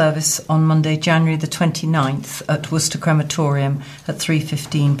 Funeral service on Monday, January the 29th at Worcester Crematorium at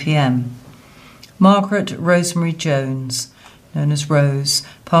 3:15 p.m. Margaret Rosemary Jones, known as Rose,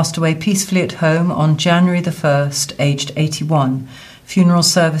 passed away peacefully at home on January the 1st, aged 81. Funeral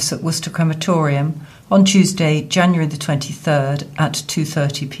service at Worcester Crematorium on Tuesday, January the 23rd at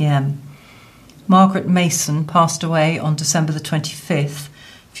 2:30 p.m. Margaret Mason passed away on December the 25th.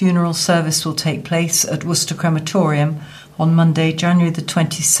 Funeral service will take place at Worcester Crematorium on Monday, January the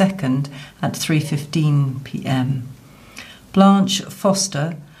 22nd at 3:15 p.m. Blanche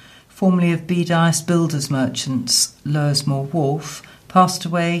Foster, formerly of Bedice Builders Merchants, Lowesmore Wharf, passed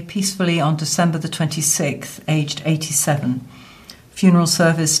away peacefully on December the 26th, aged 87. Funeral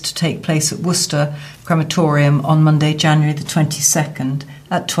service to take place at Worcester Crematorium on Monday, January the 22nd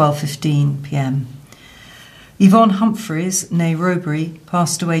at 12:15 p.m. Yvonne Humphreys, née Robry,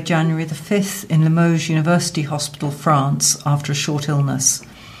 passed away January the 5th in Limoges University Hospital, France, after a short illness.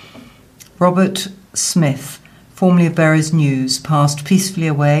 Robert Smith, formerly of Bearers News, passed peacefully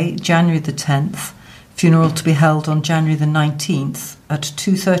away January the 10th. Funeral to be held on January the 19th at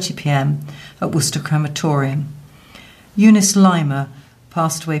 2:30 p.m. at Worcester Crematorium. Eunice Limer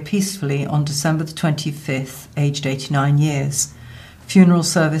passed away peacefully on December the 25th, aged 89 years. Funeral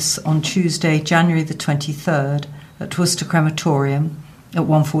service on Tuesday, January the 23rd at Worcester Crematorium at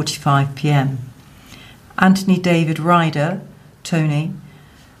 1:45 p.m. Anthony David Ryder, Tony,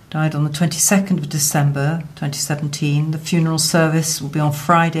 died on the 22nd of December 2017. The funeral service will be on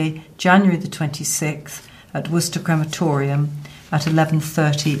Friday, January the 26th at Worcester Crematorium at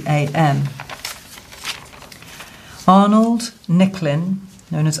 11:30 a.m. Arnold Nicklin,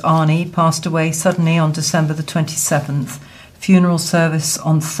 known as Arnie, passed away suddenly on December the 27th. Funeral service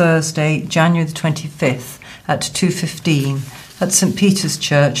on Thursday, January the 25th at 2:15 at St Peter's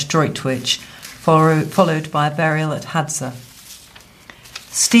Church, Droitwich, followed by a burial at Hadza.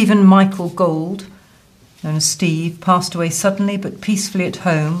 Stephen Michael Gold, known as Steve, passed away suddenly but peacefully at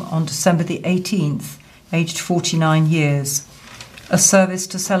home on December the 18th, aged 49 years. A service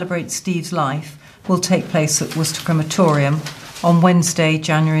to celebrate Steve's life will take place at Worcester Crematorium on Wednesday,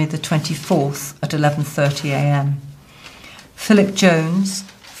 January the 24th at 11:30 a.m. Philip Jones,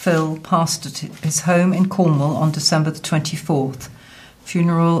 Phil, passed at his home in Cornwall on December the 24th.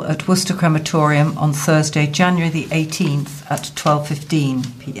 Funeral at Worcester Crematorium on Thursday, January the 18th at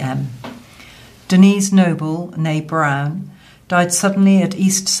 12:15 p.m. Denise Noble, née Brown, died suddenly at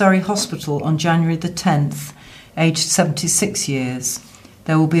East Surrey Hospital on January the 10th, aged 76 years.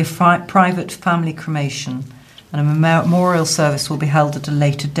 There will be a private family cremation and a memorial service will be held at a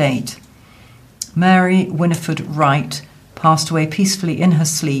later date. Mary Winifred Wright passed away peacefully in her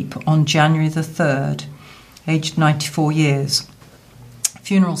sleep on January the 3rd, aged 94 years.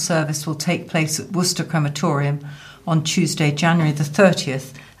 Funeral service will take place at Worcester Crematorium on Tuesday, January the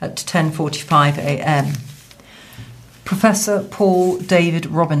 30th at 10:45 a.m. Professor Paul David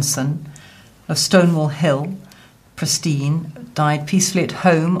Robinson of Stonewall Hill, Pristine, died peacefully at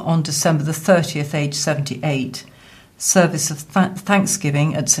home on December the 30th, aged 78. Service of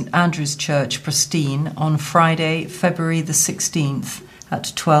Thanksgiving at St Andrew's Church, Pristine, on Friday, February the 16th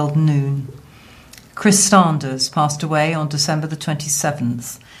at 12 noon. Chris Sanders passed away on December the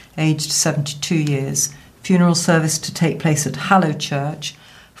 27th, aged 72 years. Funeral service to take place at Hallow Church,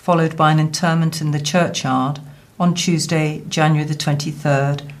 followed by an interment in the churchyard on Tuesday, January the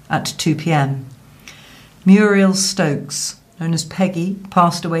 23rd at 2 p.m. Muriel Stokes, known as Peggy,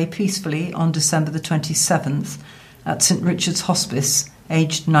 passed away peacefully on December the 27th at St Richard's Hospice,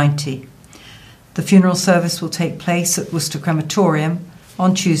 aged 90. The funeral service will take place at Worcester Crematorium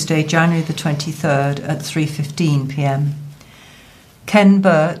on Tuesday, January the 23rd at 3:15 p.m. Ken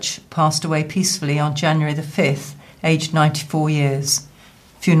Birch passed away peacefully on January the 5th, aged 94 years.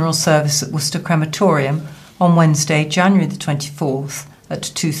 Funeral service at Worcester Crematorium on Wednesday, January the 24th at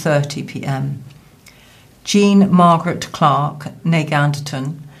 2:30 p.m. Jean Margaret Clark, née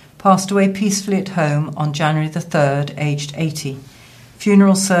Ganderton, passed away peacefully at home on January the 3rd, aged 80.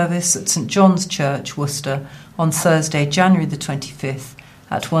 Funeral service at St John's Church, Worcester, on Thursday, January the 25th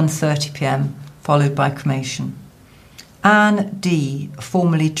at 1:30 p.m, followed by cremation. Anne D.,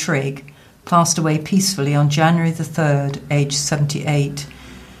 formerly Trigg, passed away peacefully on January the 3rd, aged 78.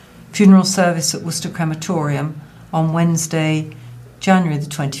 Funeral service at Worcester Crematorium on Wednesday, January the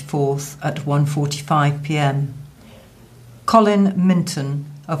 24th at 1:45 p.m. Colin Minton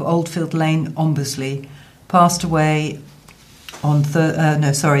of Oldfield Lane, Ombersley, passed away on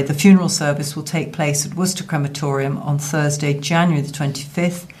the funeral service will take place at Worcester Crematorium on Thursday, January the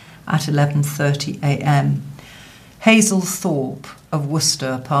 25th at 11:30 a.m. Hazel Thorpe of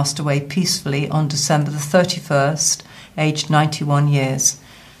Worcester passed away peacefully on December the 31st, aged 91 years.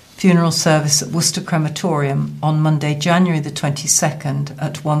 Funeral service at Worcester Crematorium on Monday, January the 22nd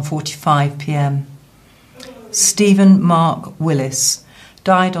at 1:45 p.m. Stephen Mark Willis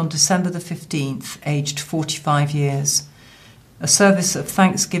died on December the 15th, aged 45 years. A service of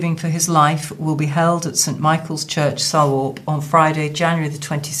thanksgiving for his life will be held at St Michael's Church, Sulwarp on Friday, January the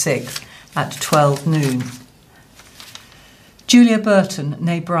 26th at 12 noon. Julia Burton,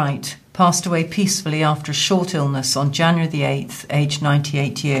 née Bright, passed away peacefully after a short illness on January the 8th, aged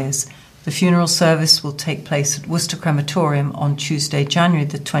 98 years. The funeral service will take place at Worcester Crematorium on Tuesday, January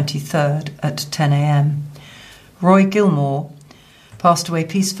the 23rd at 10 a.m. Roy Gilmore passed away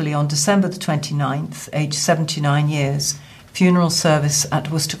peacefully on December the 29th, aged 79 years. Funeral service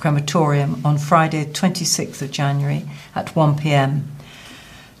at Worcester Crematorium on Friday, 26th of January at 1 p.m.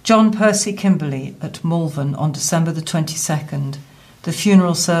 John Percy Kimberley at Malvern on December the 22nd. The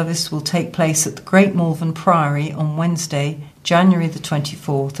funeral service will take place at the Great Malvern Priory on Wednesday, January the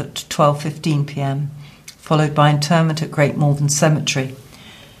 24th at 12:15 p.m, followed by interment at Great Malvern Cemetery.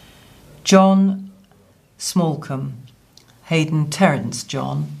 John Smallcombe, Hayden Terence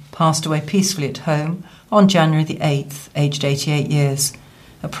John, passed away peacefully at home on January the 8th, aged 88 years.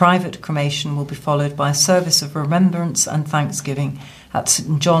 A private cremation will be followed by a service of remembrance and thanksgiving at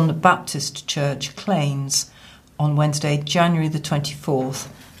St John Baptist Church, Claines, on Wednesday, January the 24th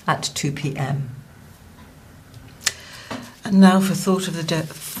at 2 p.m. And now for thought for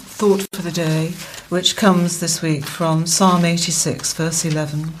the day, which comes this week from Psalm 86, verse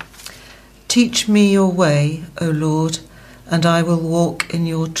 11. Teach me your way, O Lord, and I will walk in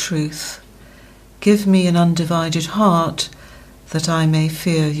your truth. Give me an undivided heart, that I may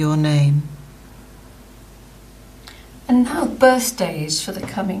fear your name. And now birthdays for the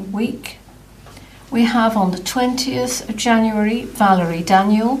coming week. We have on the 20th of January, Valerie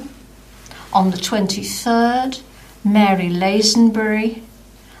Daniel. On the 23rd, Mary Lazenbury.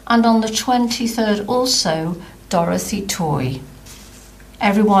 And on the 23rd also, Dorothy Toy.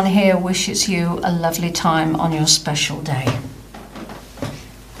 Everyone here wishes you a lovely time on your special day.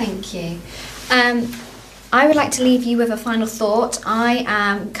 Thank you. I would like to leave you with a final thought. I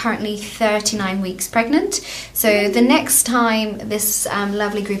am currently 39 weeks pregnant, so the next time this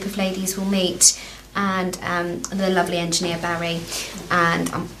lovely group of ladies will meet, and the lovely engineer Barry, and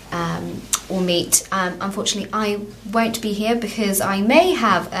will meet, unfortunately I won't be here because I may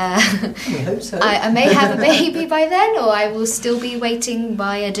have We hope so. I may have a baby by then, or I will still be waiting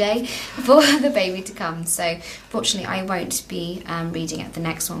by a day for the baby to come. So fortunately I won't be reading at the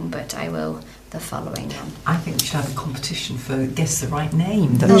next one, but I will the following one. I think we should have a competition for guess the right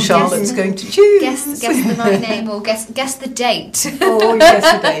name that Oh, Charlotte's going to choose. Guess the right name, or guess the date. Oh,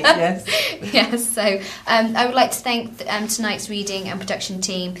 guess the date, yes. Yes, so I would like to thank tonight's reading and production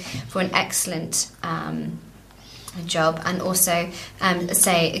team for an excellent job, and also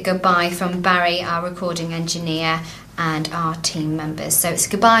say goodbye from Barry, our recording engineer, and our team members. So it's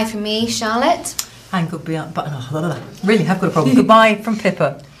goodbye from me, Charlotte. And goodbye, really have got a problem. Goodbye from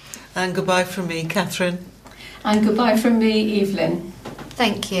Pippa. And goodbye from me, Catherine. And goodbye from me, Evelyn.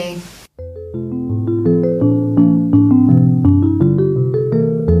 Thank you.